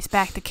cash traced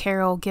back to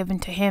Carole given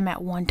to him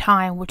at one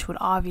time, which would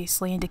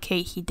obviously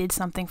indicate he did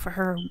something for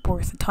her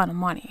worth a ton of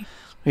money.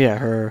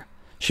 Yeah,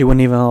 she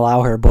wouldn't even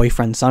allow her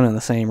boyfriend's son in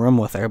the same room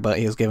with her, but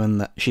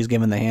she's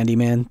given the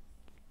handyman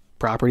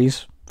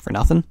properties for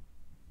nothing.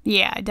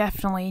 Yeah,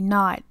 definitely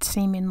not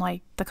seeming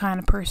like the kind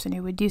of person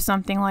who would do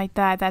something like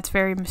that. That's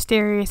very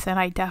mysterious, and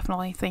I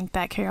definitely think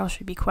that Carole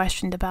should be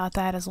questioned about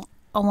that,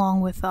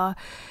 along with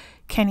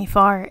Kenny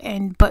Farr.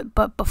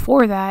 But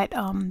before that,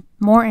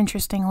 more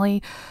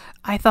interestingly,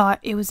 I thought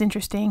it was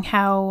interesting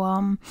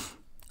how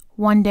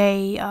one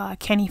day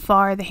Kenny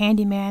Farr, the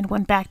handyman,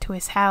 went back to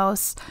his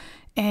house,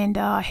 and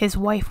his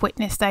wife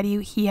witnessed that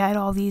he had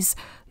all these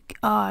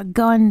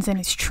guns in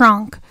his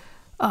trunk,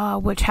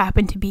 which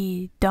happened to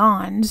be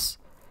Don's.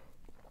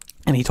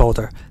 And he told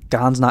her,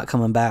 Don's not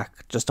coming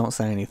back, just don't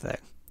say anything.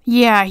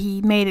 Yeah,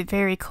 he made it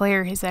very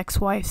clear. His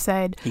ex-wife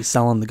said, He's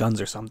selling the guns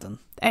or something.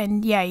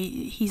 and yeah,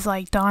 he's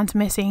like, Don's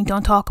missing.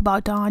 Don't talk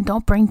about Don.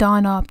 Don't bring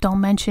Don up.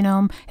 Don't mention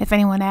him. If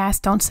anyone asks,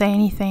 don't say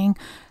anything.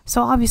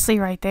 So obviously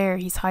right there,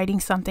 he's hiding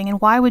something. And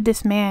why would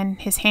this man,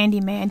 his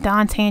handyman,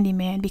 Don's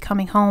handyman, be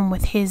coming home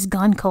with his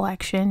gun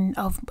collection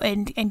of,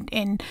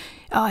 and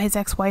his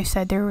ex-wife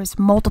said there was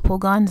multiple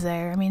guns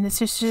there. I mean, it's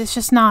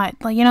just not,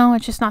 like,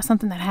 it's just not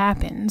something that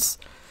happens.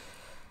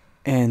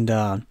 And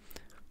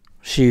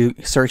she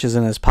searches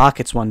in his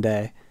pockets one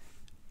day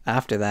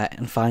after that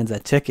and finds a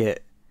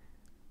ticket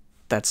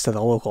that's to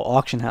the local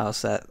auction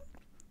house that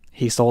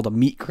he sold a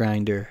meat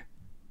grinder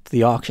to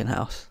the auction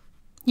house.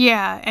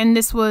 Yeah, and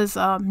this was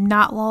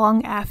not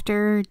long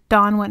after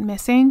Don went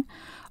missing.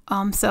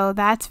 So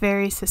that's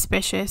very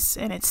suspicious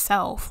in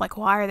itself. Like,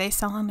 why are they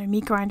selling their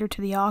meat grinder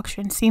to the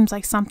auction? Seems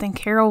like something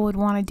Carole would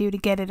want to do to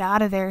get it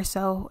out of there,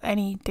 so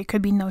there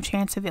could be no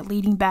chance of it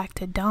leading back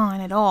to Don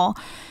at all.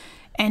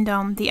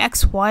 And the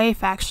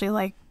ex-wife actually,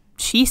 like,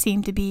 she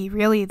seemed to be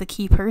really the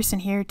key person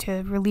here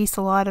to release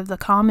a lot of the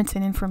comments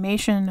and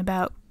information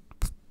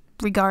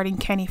regarding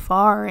Kenny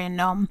Farr,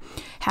 and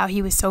how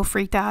he was so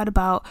freaked out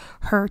about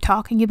her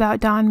talking about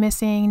Don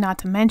missing, not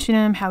to mention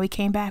him, how he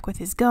came back with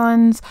his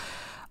guns,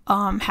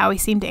 how he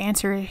seemed to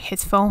answer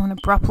his phone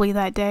abruptly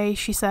that day.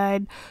 She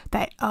said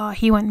that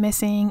he went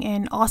missing,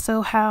 and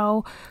also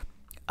how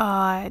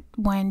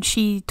when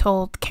she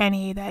told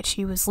Kenny that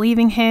she was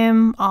leaving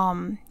him,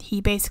 he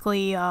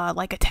basically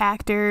like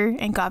attacked her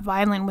and got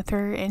violent with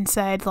her and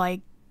said,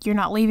 like, you're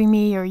not leaving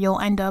me or you'll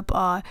end up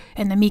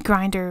in the meat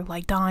grinder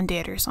like Don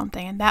did or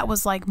something. And that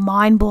was like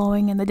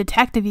mind-blowing, and the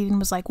detective even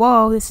was like,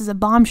 whoa, this is a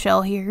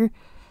bombshell here.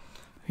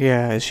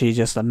 Yeah, is she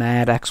just a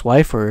mad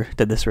ex-wife, or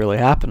did this really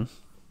happen?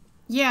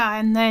 Yeah,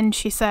 and then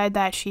she said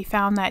that she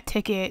found that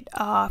ticket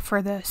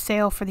for the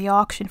sale for the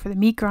auction for the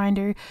meat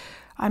grinder.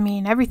 I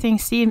mean, everything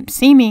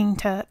seeming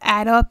to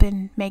add up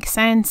and make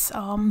sense.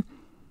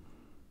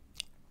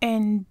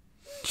 And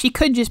she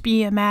could just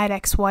be a mad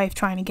ex-wife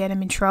trying to get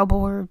him in trouble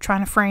or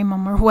trying to frame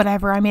him or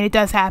whatever. I mean, it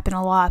does happen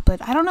a lot,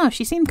 but I don't know.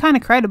 She seemed kind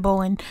of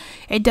credible, and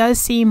it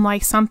does seem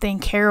like something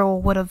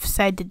Carole would have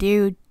said to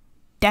do,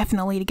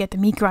 definitely, to get the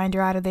meat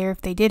grinder out of there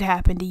if they did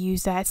happen to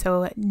use that.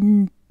 So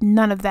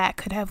none of that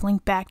could have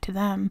linked back to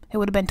them. It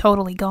would have been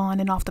totally gone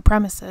and off the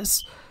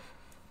premises.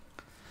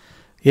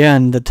 Yeah,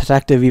 and the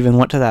detective even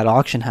went to that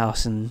auction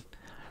house and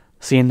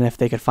seeing if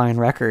they could find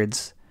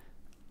records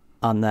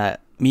on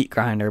that meat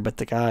grinder. But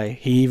the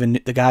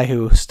guy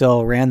who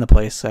still ran the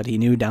place said he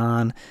knew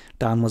Don.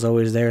 Don was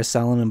always there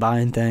selling and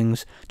buying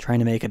things, trying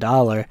to make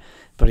 $1.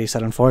 But he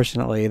said,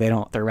 unfortunately,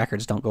 their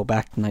records don't go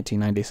back to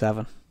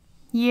 1997.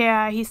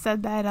 Yeah, he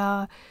said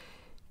that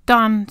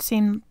Don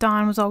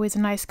was always a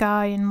nice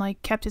guy and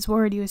like kept his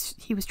word. He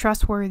was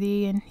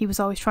trustworthy, and he was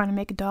always trying to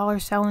make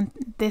 $1 selling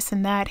this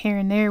and that here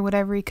and there,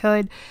 whatever he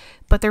could.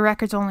 But the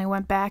records only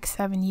went back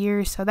 7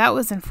 years, so that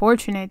was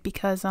unfortunate,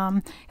 because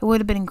it would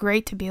have been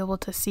great to be able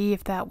to see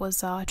if that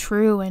was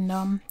true,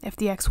 and if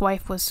the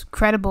ex-wife was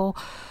credible.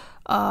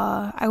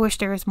 I wish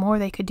there was more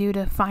they could do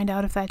to find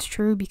out if that's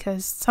true,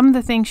 because some of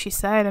the things she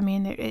said, I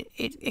mean,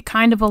 it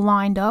kind of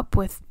aligned up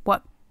with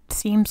what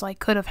seems like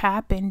could have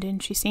happened,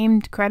 and she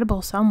seemed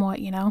credible somewhat,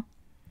 Yeah,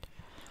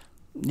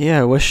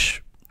 I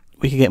wish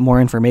we could get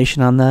more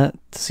information on that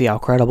to see how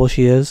credible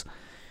she is.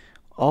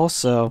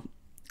 Also,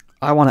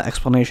 I want an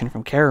explanation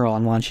from Carole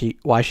on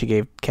why she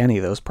gave Kenny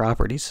those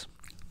properties.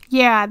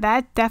 Yeah,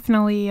 that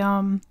definitely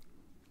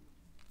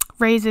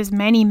raises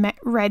many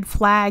red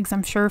flags,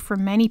 I'm sure, for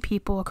many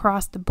people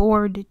across the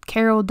board.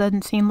 Carole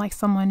doesn't seem like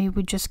someone who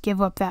would just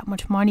give up that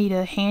much money to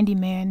a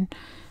handyman.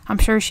 I'm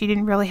sure she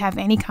didn't really have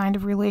any kind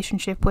of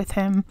relationship with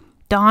him.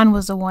 Don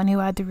was the one who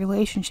had the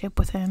relationship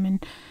with him,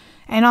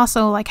 and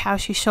also like how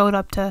she showed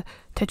up to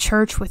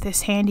church with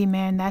this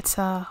handyman. That's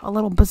a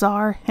little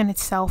bizarre in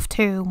itself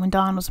too, when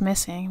Don was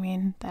missing. I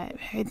mean,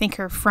 I think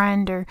her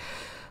friend or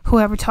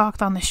whoever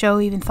talked on the show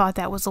even thought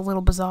that was a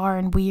little bizarre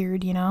and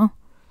weird, Yeah,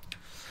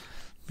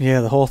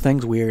 the whole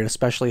thing's weird,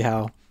 especially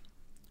how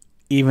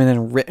even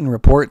in written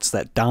reports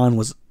that Don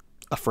was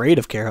afraid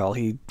of Carole.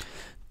 He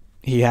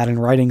had in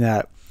writing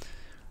that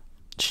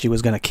she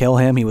was going to kill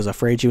him. He was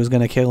afraid she was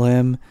going to kill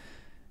him.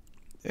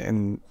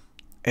 And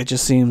it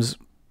just seems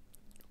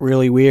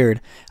really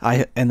weird.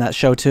 In that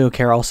show too,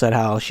 Carole said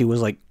how she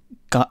was like,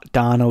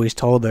 Don always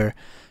told her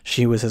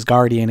she was his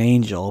guardian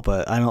angel,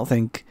 but I don't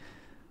think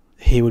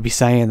he would be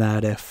saying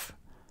that if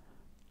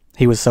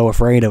he was so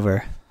afraid of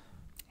her.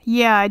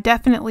 Yeah, it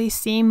definitely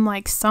seemed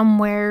like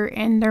somewhere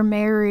in their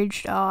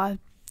marriage,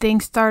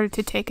 things started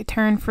to take a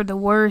turn for the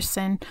worse,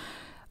 and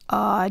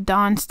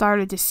Don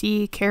started to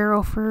see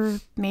Carole for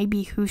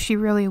maybe who she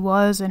really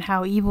was and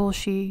how evil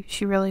she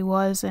really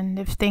was, and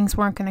if things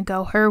weren't going to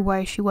go her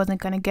way, she wasn't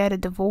going to get a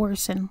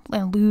divorce and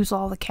lose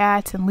all the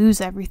cats and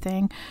lose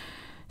everything.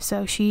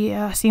 So she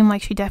seemed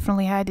like she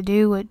definitely had to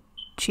do what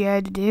she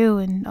had to do.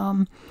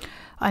 And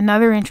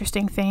another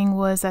interesting thing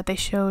was that they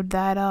showed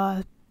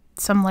that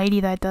some lady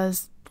that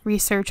does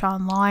research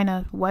online,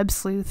 a web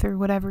sleuth or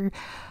whatever,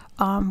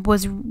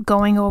 was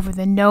going over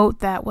the note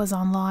that was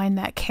online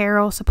that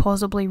Carole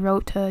supposedly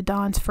wrote to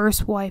Don's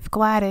first wife,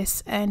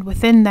 Gladys. And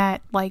within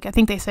that, like, I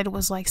think they said it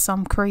was like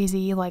some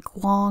crazy, like,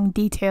 long,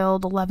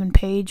 detailed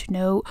 11-page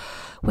note.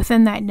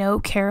 Within that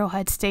note, Carole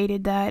had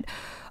stated that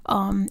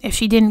if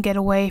she didn't get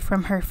away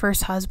from her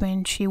first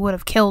husband, she would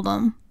have killed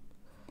him.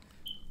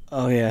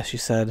 Oh, yeah, she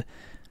said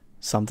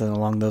something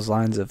along those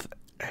lines of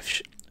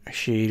if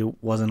she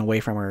wasn't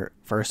away from her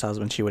first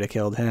husband, she would have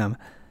killed him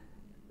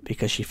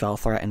because she felt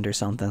threatened or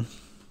something.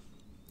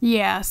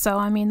 Yeah, so,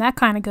 I mean, that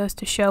kind of goes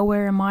to show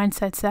where her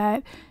mindset's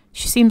at.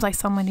 She seems like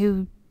someone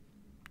who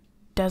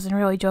doesn't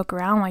really joke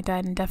around like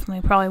that and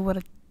definitely probably would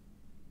have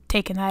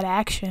taken that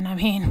action. I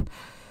mean...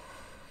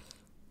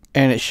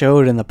 And it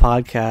showed in the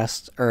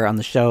podcast, or on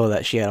the show,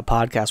 that she had a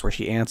podcast where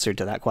she answered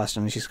to that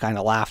question, and she's kind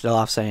of laughed it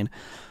off, saying,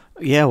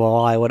 yeah, well,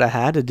 I would have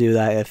had to do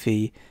that if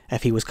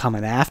he was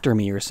coming after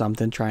me or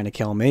something, trying to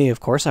kill me. Of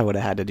course I would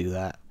have had to do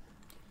that.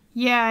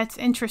 Yeah, it's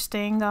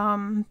interesting.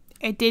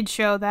 It did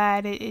show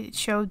that. It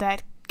showed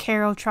that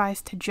Carole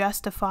tries to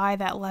justify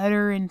that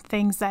letter and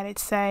things that it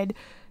said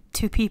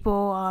to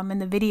people in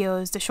the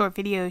videos, the short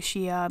videos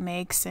she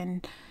makes.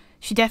 And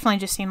she definitely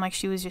just seemed like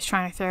she was just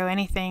trying to throw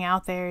anything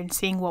out there and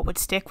seeing what would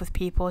stick with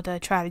people to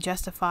try to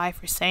justify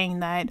for saying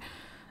that.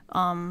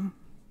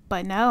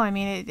 But no, I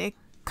mean, it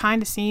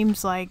kind of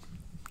seems like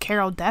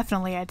Carole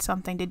definitely had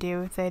something to do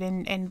with it.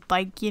 And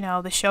like, you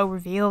know, the show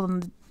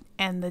revealed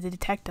and the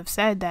detective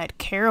said that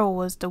Carole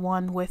was the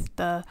one with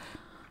the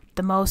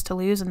most to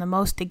lose and the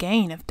most to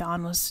gain if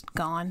Don was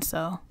gone.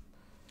 So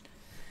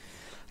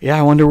yeah,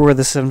 I wonder where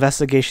this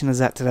investigation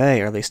is at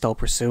today. Are they still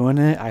pursuing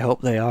it? I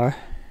hope they are.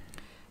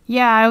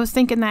 Yeah, I was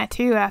thinking that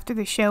too after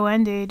the show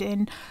ended,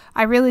 and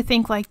I really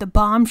think like the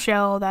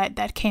bombshell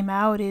that came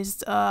out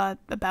is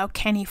about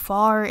Kenny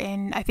Farr,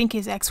 and I think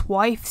his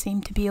ex-wife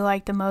seemed to be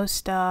like the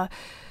most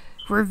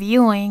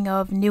revealing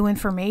of new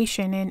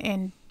information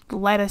and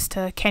led us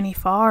to Kenny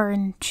Farr,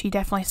 and she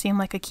definitely seemed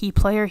like a key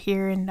player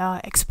here in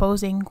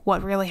exposing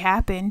what really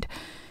happened.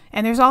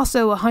 And there's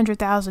also a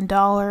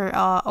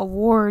 $100,000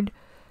 award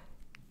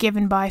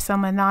given by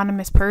some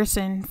anonymous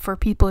person for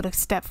people to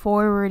step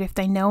forward if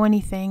they know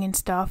anything and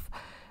stuff.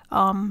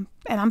 And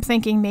I'm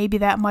thinking maybe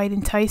that might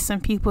entice some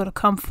people to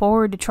come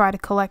forward to try to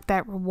collect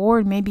that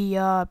reward. Maybe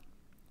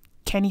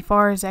Kenny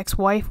Farr's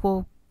ex-wife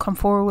will come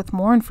forward with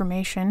more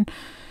information.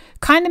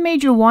 Kind of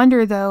made you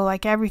wonder, though,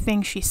 like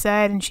everything she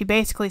said, and she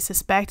basically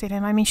suspected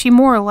him. I mean, she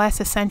more or less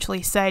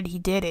essentially said he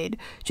did it,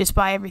 just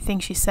by everything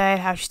she said,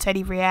 how she said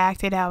he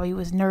reacted, how he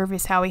was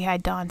nervous, how he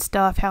had Don's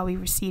stuff, how he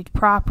received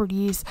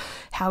properties,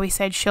 how he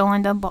said she'll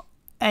end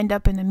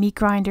up in the meat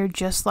grinder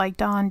just like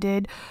Don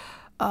did.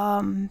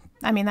 I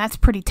mean, that's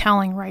pretty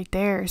telling right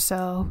there,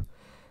 so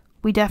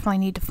we definitely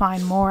need to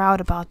find more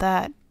out about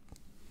that.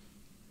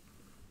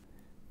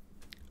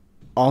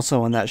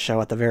 Also, in that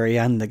show, at the very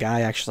end, the guy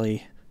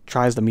actually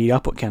tries to meet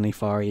up with Kenny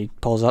Farr. He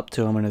pulls up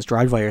to him in his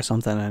driveway or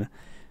something, and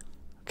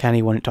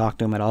Kenny wouldn't talk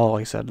to him at all.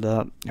 He said,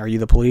 are you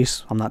the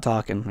police? I'm not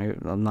talking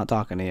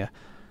to you.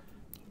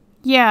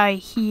 Yeah,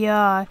 he,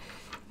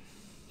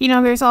 you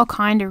know, there's all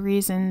kind of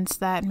reasons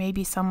that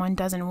maybe someone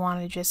doesn't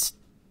want to just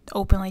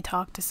openly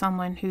talk to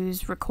someone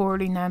who's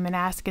recording them and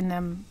asking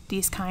them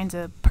these kinds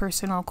of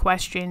personal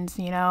questions.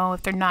 You know,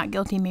 if they're not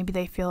guilty, maybe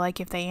they feel like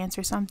if they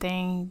answer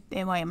something,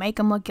 it might make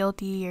them look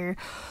guilty or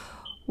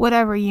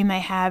whatever you may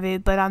have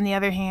it. But on the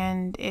other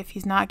hand, if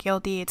he's not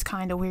guilty, it's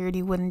kind of weird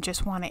he wouldn't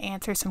just want to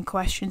answer some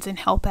questions and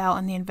help out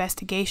in the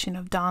investigation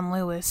of Don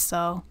Lewis.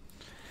 So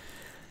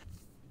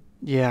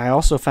yeah, I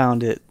also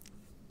found it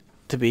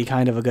to be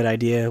kind of a good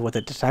idea. What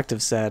the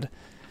detective said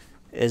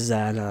is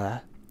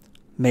that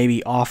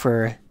maybe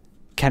offer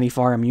Kenny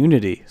Farr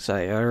immunity.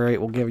 Say, all right,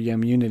 we'll give you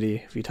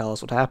immunity if you tell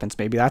us what happens.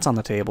 Maybe that's on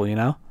the table, you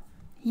know?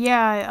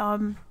 Yeah,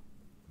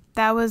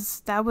 that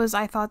was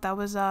I thought that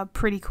was a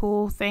pretty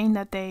cool thing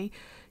that they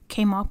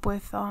came up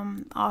with,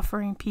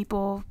 offering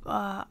people,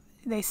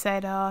 they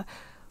said,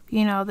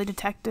 you know, the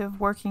detective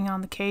working on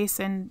the case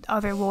and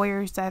other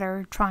lawyers that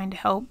are trying to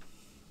help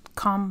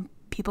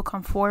people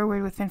come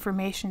forward with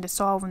information to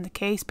solve in the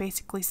case,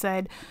 basically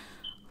said,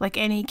 like,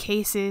 any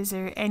cases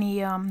or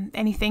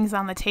any things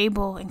on the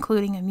table,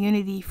 including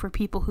immunity for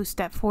people who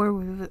step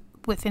forward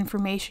with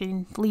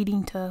information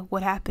leading to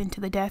what happened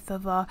to the death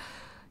of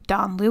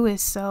Don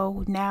Lewis.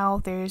 So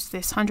now there's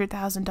this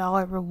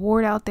 $100,000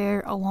 reward out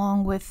there,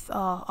 along with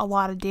a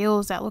lot of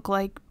deals that look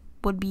like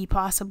would be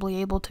possibly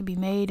able to be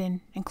made,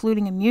 and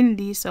including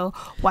immunity. So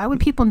why would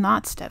people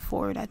not step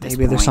forward at this point?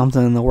 Maybe there's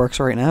something in the works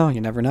right now.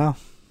 You never know.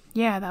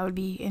 Yeah, that would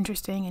be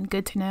interesting and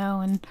good to know.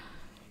 And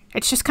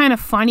it's just kind of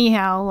funny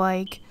how,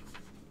 like,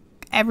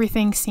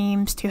 everything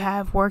seems to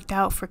have worked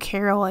out for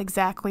Carole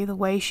exactly the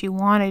way she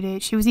wanted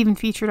it. She was even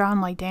featured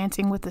on, like,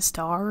 Dancing with the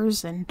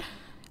Stars and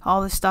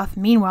all this stuff.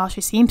 Meanwhile,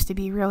 she seems to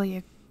be really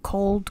a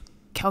cold,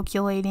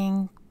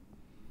 calculating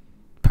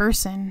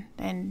person.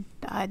 And,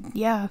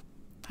 yeah,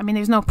 I mean,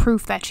 there's no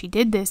proof that she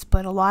did this,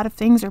 but a lot of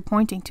things are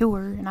pointing to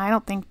her, and I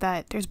don't think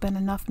that there's been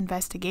enough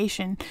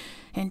investigation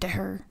into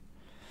her.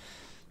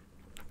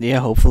 Yeah,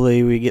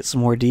 hopefully we get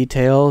some more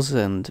details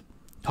and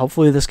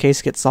hopefully this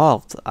case gets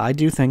solved. I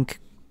do think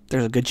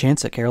there's a good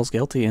chance that Carole's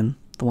guilty and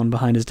the one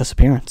behind his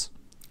disappearance.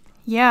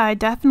 Yeah, it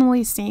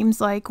definitely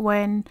seems like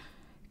when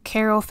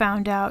Carole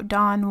found out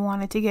Don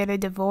wanted to get a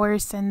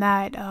divorce and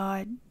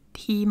that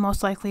he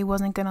most likely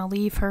wasn't going to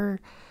leave her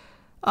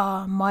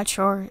much,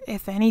 or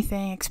if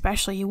anything,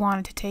 especially he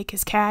wanted to take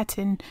his cats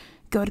and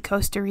go to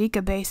Costa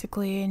Rica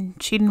basically,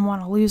 and she didn't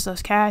want to lose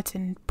those cats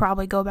and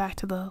probably go back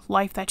to the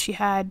life that she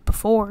had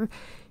before.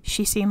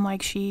 She seemed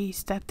like she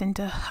stepped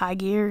into high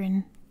gear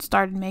and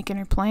started making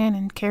her plan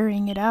and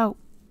carrying it out.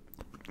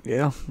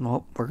 Yeah,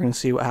 well, we're going to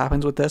see what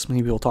happens with this.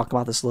 Maybe we'll talk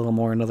about this a little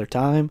more another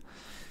time.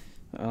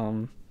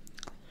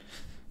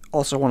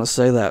 Also want to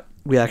say that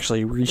we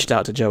actually reached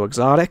out to Joe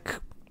Exotic.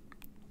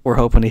 We're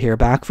hoping to hear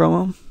back from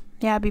him.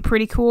 Yeah, it'd be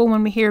pretty cool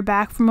when we hear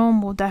back from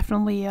him. We'll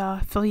definitely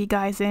fill you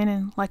guys in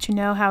and let you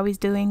know how he's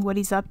doing, what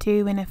he's up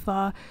to, and if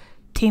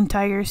Team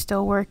Tiger is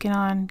still working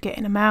on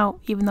getting him out,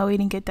 even though he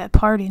didn't get that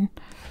pardon.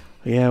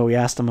 Yeah, we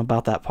asked him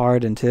about that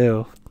pardon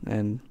too,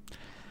 and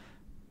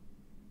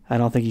I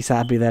don't think he's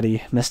happy that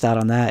he missed out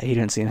on that. He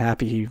didn't seem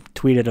happy. He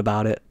tweeted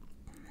about it.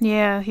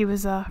 Yeah, he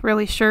was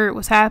really sure it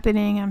was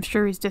happening. I'm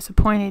sure he's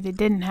disappointed it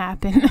didn't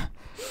happen.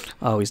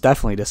 Oh, he's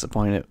definitely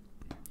disappointed.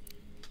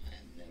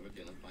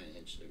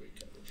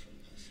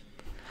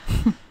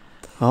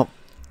 Well,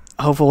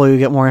 hopefully we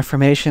get more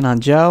information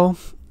on Joe.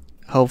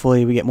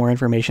 Hopefully we get more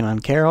information on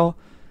Carole.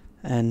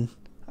 And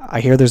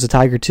I hear there's a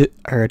Tiger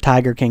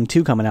King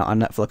 2 coming out on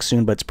Netflix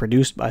soon, but it's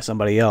produced by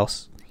somebody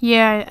else.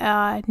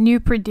 Yeah, new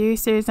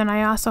producers, and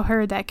I also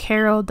heard that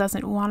Carole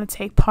doesn't want to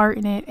take part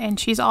in it, and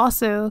she's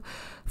also,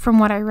 from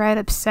what I read,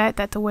 upset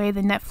that the way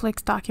the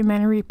Netflix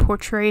documentary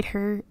portrayed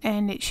her,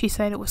 and she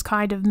said it was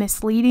kind of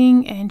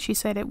misleading, and she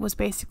said it was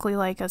basically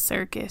like a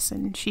circus,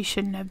 and she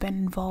shouldn't have been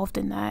involved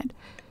in that.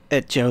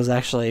 Joe's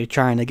actually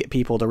trying to get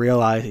people to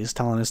realize, he's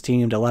telling his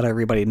team to let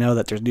everybody know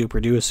that there's new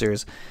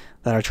producers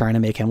that are trying to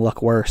make him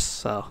look worse.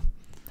 So,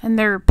 and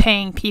they're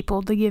paying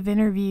people to give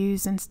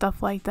interviews and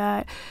stuff like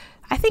that.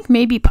 I think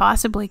maybe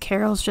possibly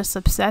Carole's just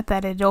upset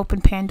that it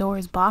opened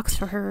Pandora's box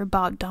for her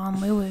about Don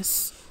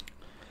Lewis.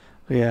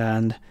 Yeah,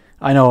 and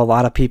I know a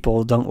lot of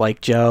people don't like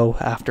Joe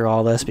after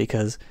all this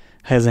because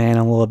his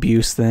animal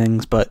abuse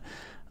things, but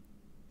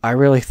I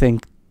really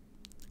think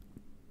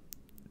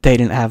they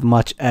didn't have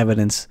much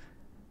evidence,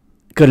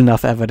 good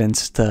enough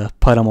evidence to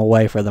put him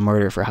away for the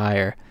murder for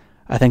hire.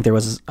 I think there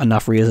was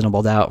enough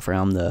reasonable doubt for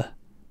him to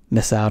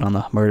miss out on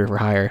the murder for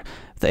hire.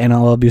 The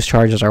animal abuse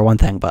charges are one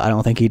thing, but I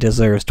don't think he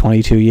deserves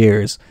 22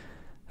 years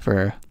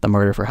for the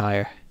murder for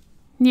hire.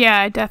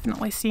 Yeah, it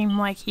definitely seemed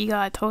like he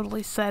got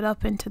totally set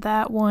up into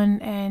that one,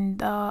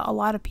 and a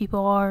lot of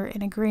people are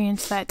in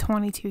agreement that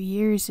 22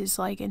 years is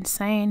like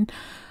insane.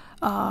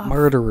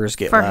 Murderers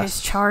get for less.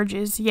 His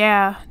charges.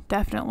 Yeah,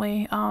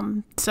 definitely.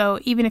 So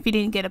even if he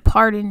didn't get a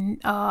pardon,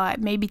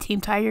 maybe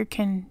Team Tiger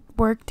can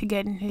work to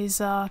get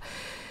his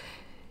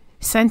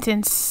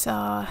sentence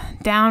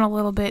down a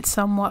little bit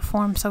somewhat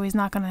for him, so he's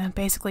not going to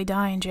basically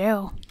die in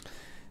jail.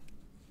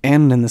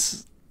 And in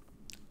this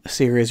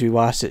series we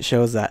watched, it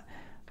shows that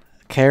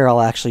Carole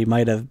actually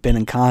might have been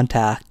in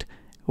contact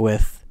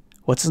with,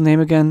 what's his name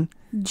again?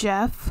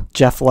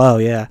 Jeff Lowe,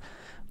 yeah.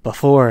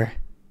 Before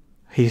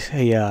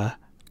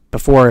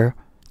before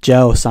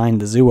Joe signed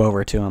the zoo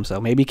over to him,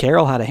 so maybe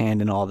Carole had a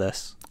hand in all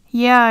this.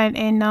 Yeah,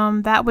 and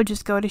that would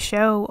just go to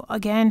show,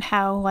 again,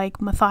 how,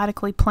 like,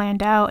 methodically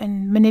planned out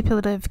and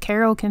manipulative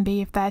Carole can be,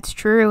 if that's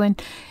true.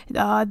 And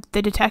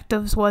the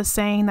detectives was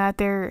saying that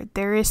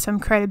there is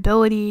some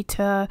credibility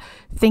to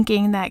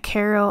thinking that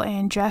Carole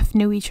and Jeff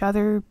knew each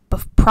other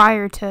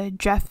prior to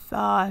Jeff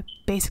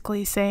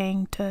basically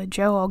saying to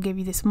Joe, I'll give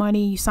you this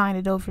money, you sign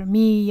it over to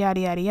me, yada,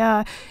 yada,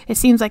 yada. It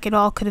seems like it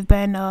all could have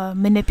been a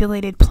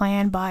manipulated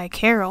plan by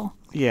Carole.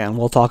 Yeah, and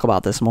we'll talk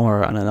about this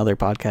more on another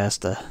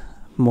podcast,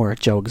 more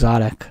Joe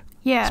Exotic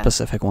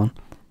specific one.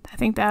 I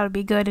think that would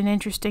be good and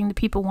interesting. The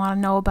people want to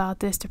know about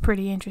this. They're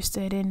pretty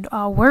interested, and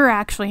we're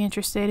actually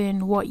interested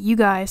in what you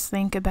guys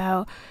think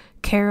about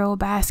Carole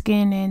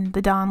Baskin and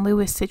the Don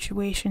Lewis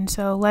situation.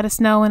 So let us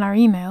know in our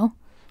email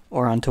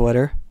or on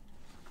Twitter.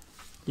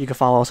 You can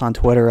follow us on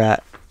Twitter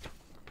at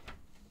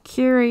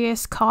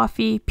Curious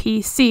Coffee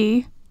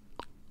PC,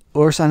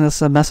 or send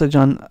us a message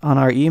on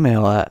our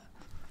email at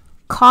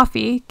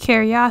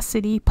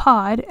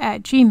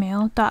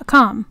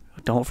coffeecuriositypod@gmail.com.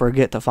 Don't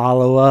forget to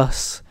follow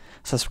us,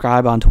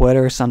 subscribe on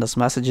Twitter, send us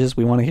messages.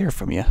 We want to hear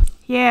from you.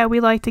 Yeah,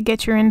 we like to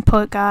get your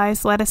input,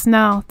 guys. Let us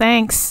know.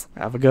 Thanks.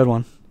 Have a good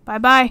one.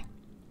 Bye-bye.